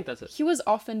think that's it. He was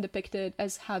often depicted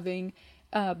as having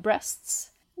breasts,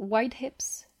 wide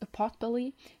hips, a pot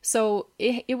belly. So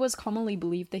it was commonly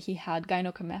believed that he had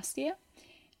gynecomastia,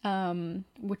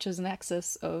 which is an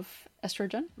excess of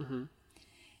estrogen.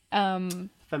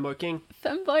 Femboy king.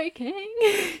 Femboy king.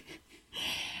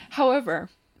 However,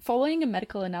 following a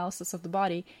medical analysis of the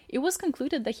body, it was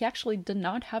concluded that he actually did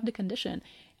not have the condition.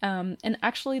 And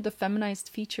actually the feminized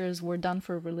features were done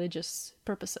for religious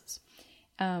purposes.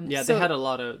 They had a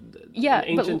lot of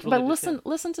but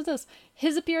listen to this.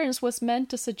 His appearance was meant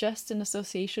to suggest an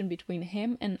association between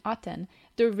him and Aten,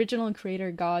 the original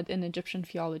creator god in Egyptian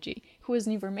theology, who is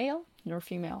neither male nor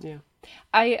female. Yeah.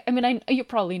 I mean, you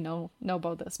probably know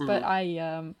about this, but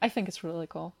I think it's really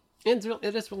cool. It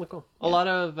is really cool. Yeah.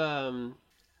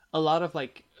 A lot of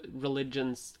like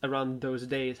religions around those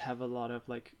days have a lot of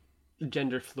like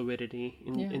gender fluidity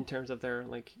in terms of their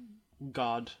like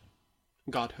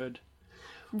godhood.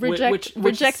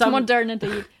 Reject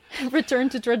modernity, return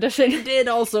to tradition. It did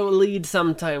also lead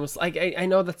sometimes. Like I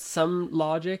know that some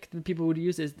logic that people would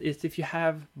use is if you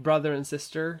have brother and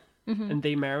sister and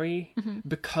they marry,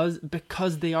 because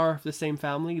they are of the same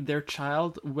family, their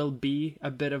child will be a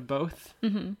bit of both.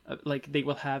 Like they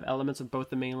will have elements of both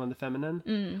the male and the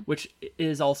feminine, which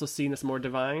is also seen as more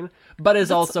divine, but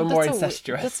is also more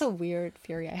incestuous. That's a weird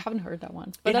theory. I haven't heard that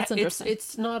one, but that's interesting.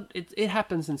 It's not. It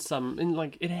happens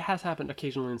it has happened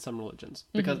occasionally in some religions,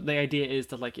 because the idea is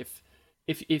that like if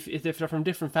they're from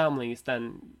different families,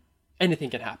 then anything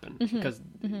can happen because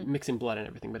mixing blood and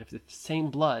everything. But if it's the same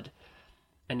blood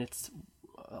and it's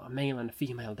a male and a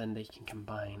female, then they can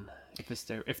combine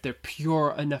if they're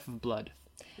pure enough of blood.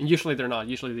 And usually they're not.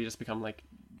 Usually they just become like...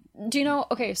 Do you know...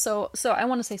 Okay, so I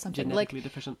want to say something. Genetically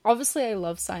deficient. Obviously I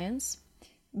love science,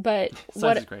 but...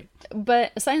 Science is great.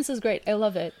 But science is great. I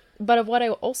love it. But what I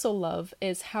also love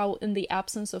is how in the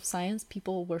absence of science,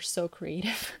 people were so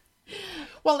creative.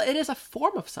 Well, it is a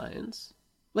form of science.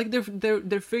 Like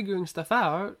they're figuring stuff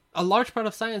out. A large part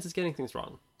of science is getting things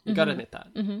wrong. You gotta admit that.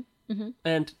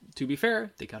 And to be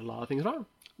fair, they got a lot of things wrong.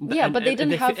 Yeah, but they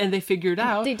didn't have... And they figured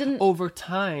out over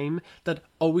time that,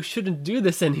 we shouldn't do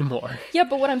this anymore. Yeah,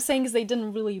 but what I'm saying is they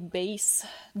didn't really base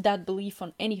that belief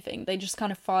on anything. They just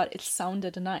kind of thought it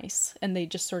sounded nice. And they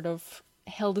just sort of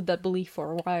held that belief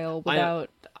for a while without...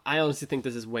 I honestly think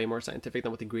this is way more scientific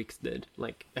than what the Greeks did,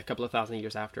 like a couple of thousand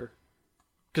years after.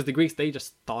 Because the Greeks, they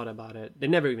just thought about it. They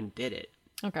never even did it.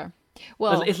 Okay.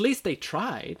 Well... At least they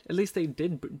tried. At least they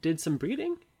did some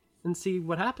breeding. And see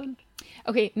what happened.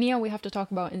 Okay, Mia, we have to talk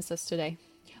about incest today.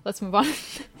 Let's move on.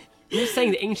 You're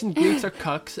saying the ancient Greeks are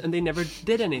cucks and they never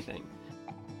did anything.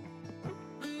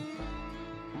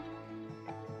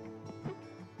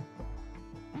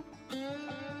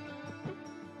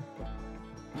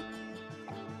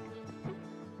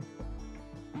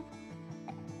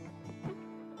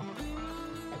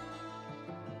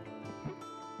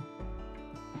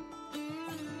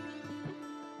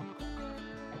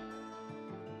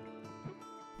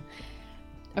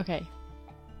 Okay,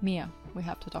 Mia, we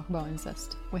have to talk about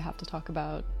incest. We have to talk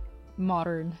about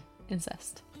modern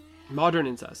incest. Modern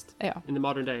incest? Yeah. In the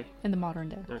modern day? In the modern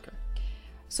day. Okay.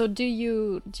 So do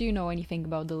you know anything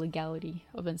about the legality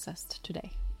of incest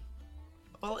today?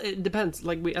 Well, it depends.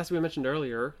 Like as we mentioned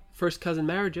earlier, first cousin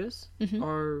marriages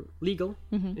are legal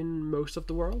in most of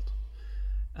the world.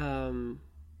 And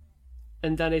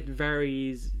then it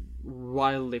varies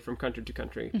wildly from country to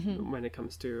country when it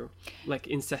comes to like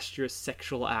incestuous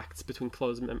sexual acts between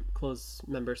close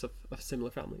members of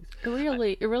similar families.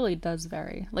 It really does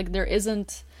vary. Like there is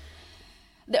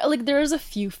a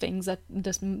few things that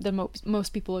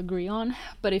most people agree on,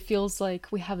 but it feels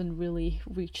like we haven't really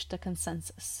reached a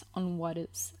consensus on what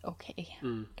is okay.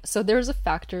 So there's a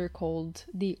factor called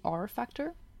the R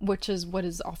factor, which is what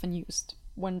is often used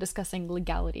when discussing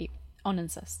legality on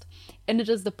incest, and it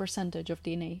is the percentage of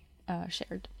DNA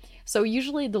shared. So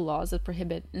usually the laws that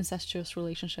prohibit incestuous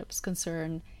relationships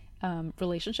concern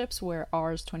relationships where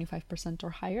R is 25%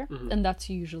 or higher, and that's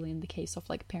usually in the case of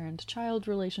like parent-child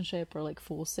relationship or like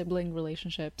full sibling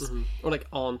relationships, or like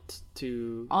aunt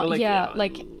to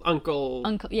like uncle,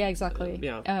 yeah, exactly,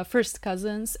 first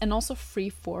cousins, and also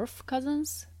 3/4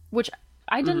 cousins, which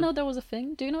I didn't know that was a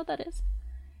thing. Do you know what that is?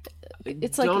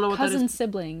 It's like a cousin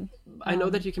sibling. I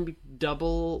know that you can be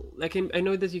double. I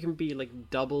know that you can be like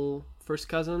double first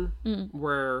cousin,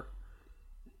 where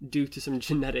due to some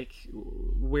genetic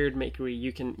weird makery,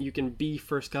 you can be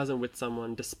first cousin with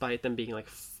someone despite them being like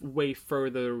way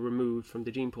further removed from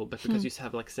the gene pool, but because you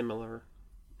have like similar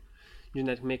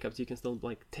genetic makeups, you can still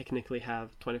like technically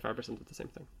have 25% of the same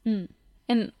thing.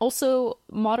 And also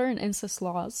modern incest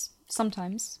laws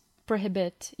sometimes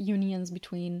prohibit unions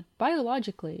between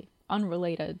biologically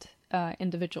unrelated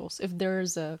individuals if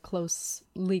there's a close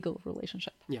legal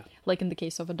relationship. Yeah. Like in the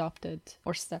case of adopted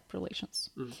or step relations.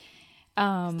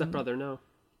 Stepbrother, no.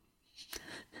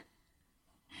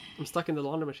 I'm stuck in the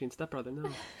laundry machine. Stepbrother, no.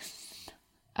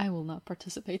 I will not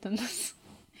participate in this.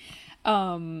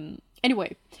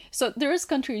 Anyway, so there is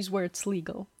countries where it's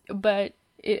legal, but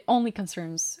it only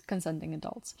concerns consenting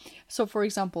adults. So for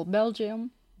example,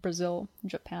 Belgium, Brazil,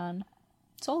 Japan,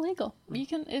 it's all legal. You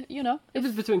can, if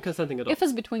it's between consenting adults. If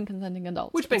it's between consenting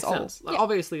adults. Which makes sense.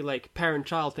 Obviously, like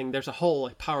parent-child thing, there's a whole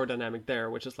like power dynamic there,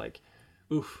 which is like,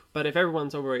 oof. But if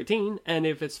everyone's over 18, and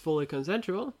if it's fully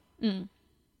consensual,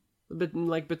 but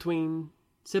like between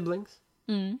siblings,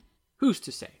 who's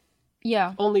to say?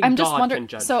 Yeah, only God can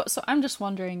judge. So I'm just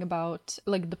wondering about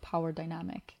like the power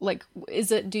dynamic. Like,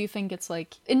 do you think it's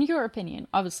like, in your opinion?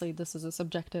 Obviously, this is a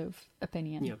subjective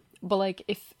opinion. Yeah. But like,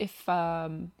 if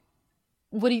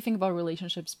what do you think about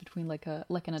relationships between like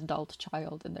an adult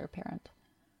child and their parent?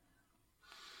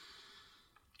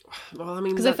 Well, I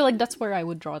mean, because I feel like that's where I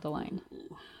would draw the line.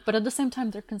 But at the same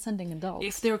time, they're consenting adults.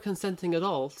 If they're consenting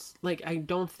adults, like, I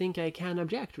don't think I can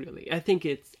object, really. I think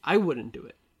I wouldn't do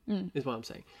it, is what I'm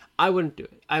saying. I wouldn't do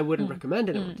it. I wouldn't recommend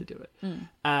anyone to do it.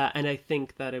 And I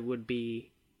think that it would be...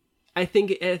 I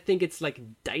think it's, like,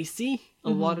 dicey a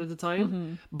lot of the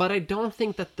time. But I don't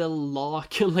think that the law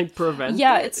can, like, prevent it.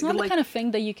 Yeah, it's not the kind of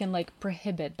thing that you can, like,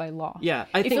 prohibit by law. Yeah,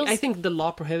 I think the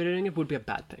law prohibiting it would be a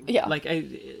bad thing. Yeah. Like,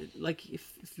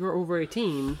 if you're over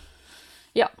 18...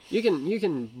 Yeah, you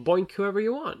can boink whoever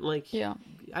you want. Like, yeah,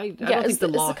 I don't think the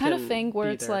law it's the kind of can thing where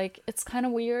be it's there. like, it's kind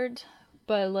of weird,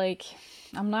 but like,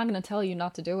 I'm not gonna tell you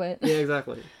not to do it. Yeah,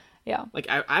 exactly. Yeah, like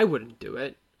I wouldn't do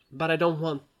it, but I don't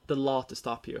want the law to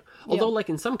stop you. Although, like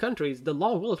in some countries, the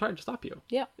law will try to stop you.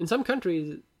 Yeah, in some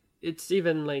countries, it's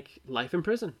even like life in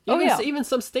prison. Even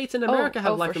some states in America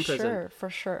have life in prison. For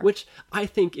sure. Which I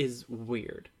think is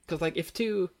weird, because like if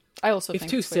two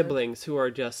siblings who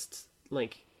are just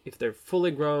like, if they're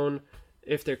fully grown,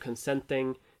 if they're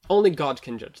consenting, only God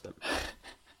can judge them.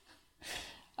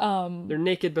 They're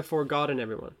naked before God and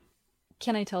everyone.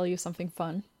 Can I tell you something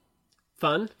fun?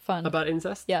 Fun? About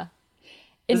incest? Yeah.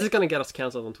 This is going to get us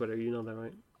cancelled on Twitter, you know that,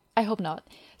 right? I hope not.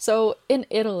 So, in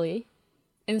Italy,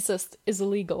 incest is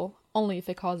illegal only if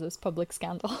it causes public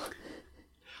scandal.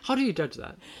 How do you judge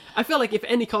that? I feel like if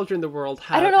any culture in the world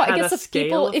had, I don't know. I guess if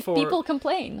people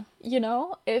complain,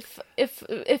 if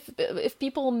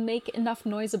people make enough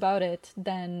noise about it,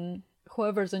 then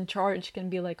whoever's in charge can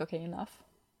be like, okay, enough.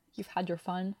 You've had your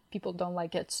fun. People don't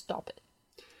like it. Stop it.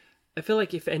 I feel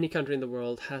like if any country in the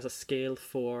world has a scale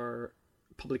for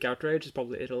public outrage, it's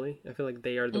probably Italy. I feel like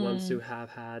they are the ones who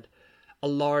have had a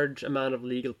large amount of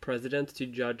legal precedent to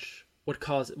judge what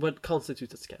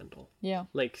constitutes a scandal. Yeah.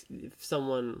 Like, if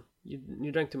someone...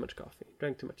 You drank too much coffee.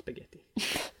 Drank too much spaghetti.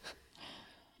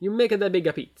 You make a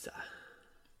bigger pizza.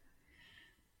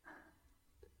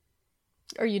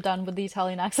 Are you done with the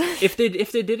Italian accent? If they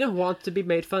didn't want to be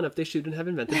made fun of, they shouldn't have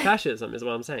invented fascism, is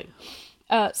what I'm saying.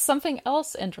 Something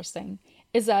else interesting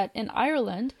is that in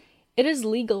Ireland, it is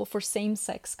legal for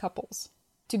same-sex couples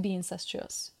to be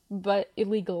incestuous, but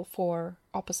illegal for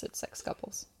opposite-sex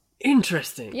couples.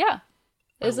 Interesting. Yeah.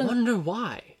 I wonder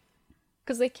why.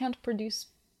 Because they can't produce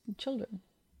children.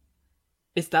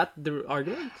 Is that the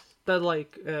argument? That,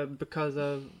 like, because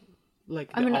of,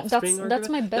 like, the offspring argument? That's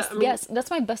my best guess. That's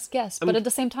my best guess. But at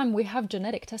the same time, we have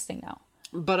genetic testing now.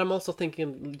 But I'm also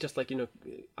thinking, just like,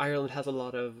 Ireland has a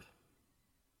lot of,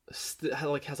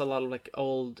 like,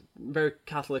 old, very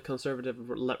Catholic conservative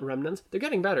remnants. They're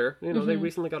getting better. They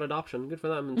recently got adoption. Good for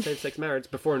them. And same-sex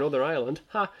marriage before Northern Ireland.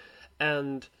 Ha!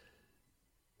 And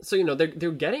so,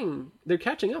 they're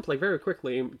catching up, like, very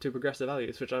quickly to progressive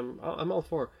values, which I'm all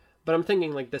for. But I'm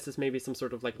thinking, like, this is maybe some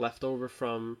sort of, like, leftover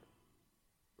from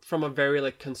a very,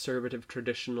 like, conservative,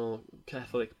 traditional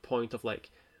Catholic point of,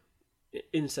 like,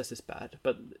 incest is bad.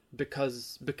 But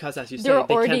because as you say,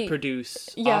 they can't produce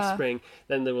offspring,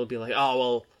 then they will be like, oh,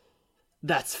 well,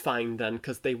 that's fine then,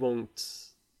 because they won't...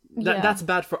 That's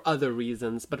bad for other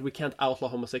reasons, but we can't outlaw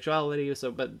homosexuality,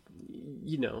 so, but,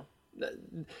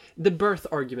 the birth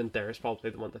argument there is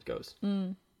probably the one that goes.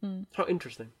 How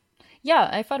interesting. Yeah,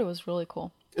 I thought it was really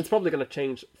cool. It's probably going to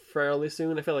change fairly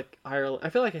soon. I feel like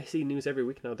I see news every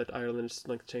week now that Ireland is,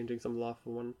 like, changing some law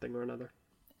for one thing or another.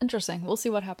 Interesting. We'll see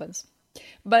what happens.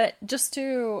 But just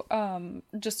to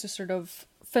sort of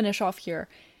finish off here,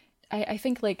 I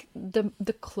think, like,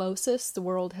 the closest the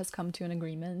world has come to an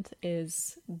agreement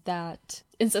is that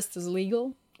incest is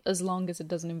legal as long as it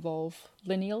doesn't involve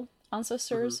lineal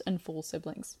ancestors and full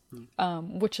siblings,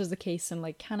 which is the case in,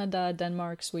 like, Canada,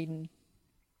 Denmark, Sweden.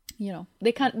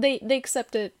 They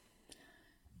accept it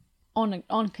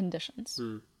on conditions.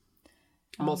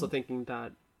 I'm also thinking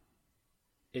that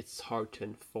it's hard to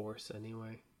enforce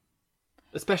anyway,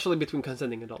 especially between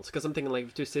consenting adults. Because I'm thinking,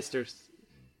 like, two sisters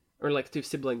or, like, two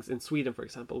siblings in Sweden, for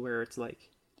example, where it's like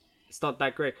it's not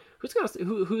that great.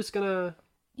 Who's gonna?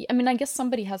 I mean, I guess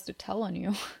somebody has to tell on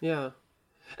you. Yeah,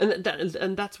 and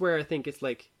that's where I think it's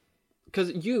like.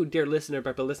 Because you, dear listener,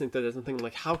 by listening to this and thinking,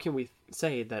 like, how can we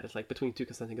say that it's, like, between two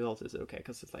consenting adults is it okay?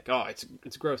 Because it's like, oh,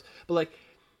 it's gross. But, like,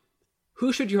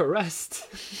 who should you arrest?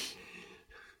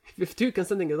 If two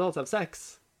consenting adults have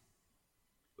sex,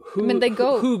 who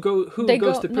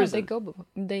goes to prison?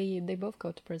 They both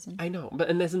go to prison. I know,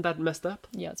 and isn't that messed up?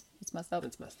 Yeah, it's messed up.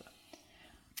 It's messed up.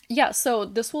 Yeah, so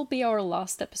this will be our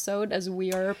last episode, as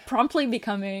we are promptly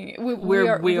becoming... We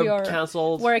are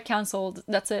cancelled. We're cancelled.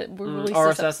 That's it. We released RSS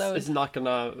this episode. Is not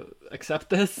gonna accept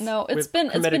this. No, it's been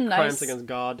nice. Crimes against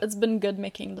God. It's been good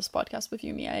making this podcast with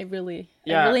you, Mia. I really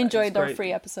enjoyed our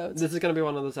free episodes. This is gonna be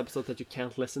one of those episodes that you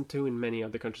can't listen to in many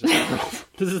other countries in the world.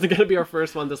 This is gonna be our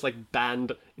first one that's, like,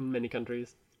 banned in many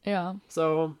countries. Yeah.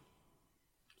 So...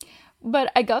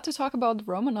 But I got to talk about the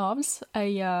Romanovs.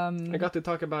 I got to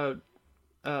talk about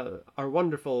our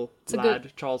wonderful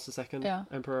lad, Charles II,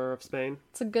 Emperor of Spain.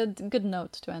 It's a good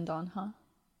note to end on, huh?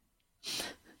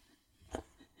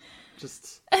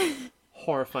 Just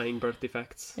horrifying birth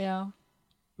defects. Yeah.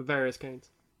 Of various kinds.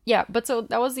 Yeah, but so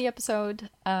that was the episode.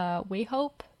 We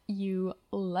hope you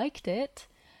liked it.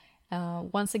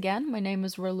 Once again, my name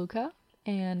is Raluca,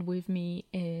 and with me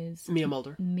is... Mia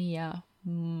Mulder. Mia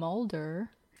Mulder.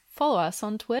 Follow us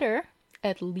on Twitter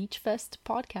at LeechFest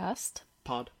Podcast.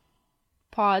 Pod.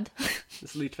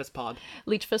 It's LeechFest Pod.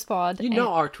 LeechFest Pod. You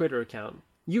know our Twitter account.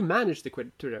 You manage the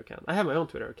Twitter account. I have my own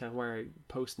Twitter account where I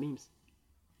post memes.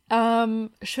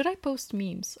 Should I post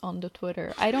memes on the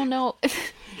Twitter? I don't know.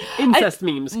 Incest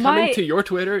memes coming to your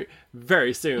Twitter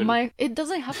very soon. It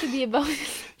doesn't have to be about...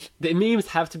 The memes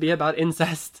have to be about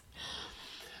incest.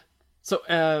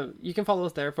 So you can follow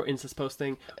us there for incest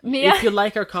posting. If you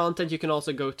like our content, you can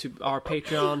also go to our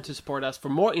Patreon to support us for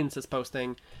more incest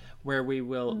posting, where we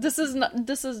will... This is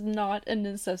not an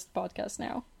incest podcast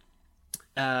now.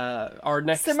 Our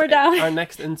next Simmer down. Our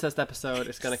next incest episode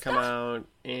is going to come out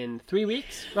in 3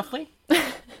 weeks, roughly.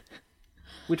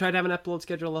 We try to have an upload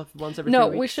schedule of once every 2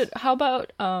 weeks. No, we should. How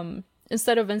about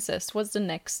instead of incest, what's the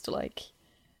next, like,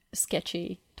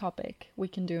 sketchy topic we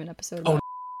can do an episode about?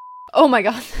 Oh my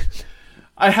god.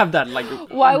 I have that, like,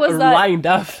 why was that lined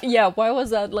up. Yeah, why was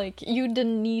that, like, you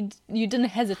didn't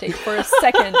hesitate for a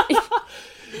second.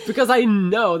 Because I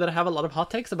know that I have a lot of hot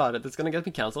takes about it that's going to get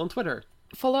me cancelled on Twitter.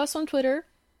 Follow us on Twitter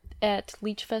at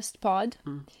LeechFestPod.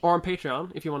 Or on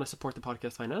Patreon if you want to support the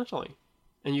podcast financially.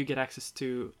 And you get access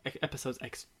to episodes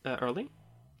early.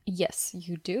 Yes,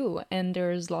 you do. And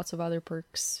there's lots of other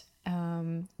perks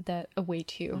that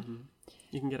await you. Mm-hmm.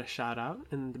 You can get a shout out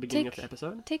in the beginning of the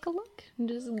episode. Take a look.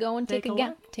 Just go and take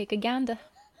a gander.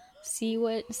 See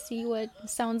what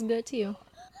sounds good to you.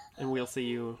 And we'll see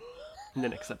you in the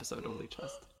next episode of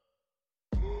LeechFest.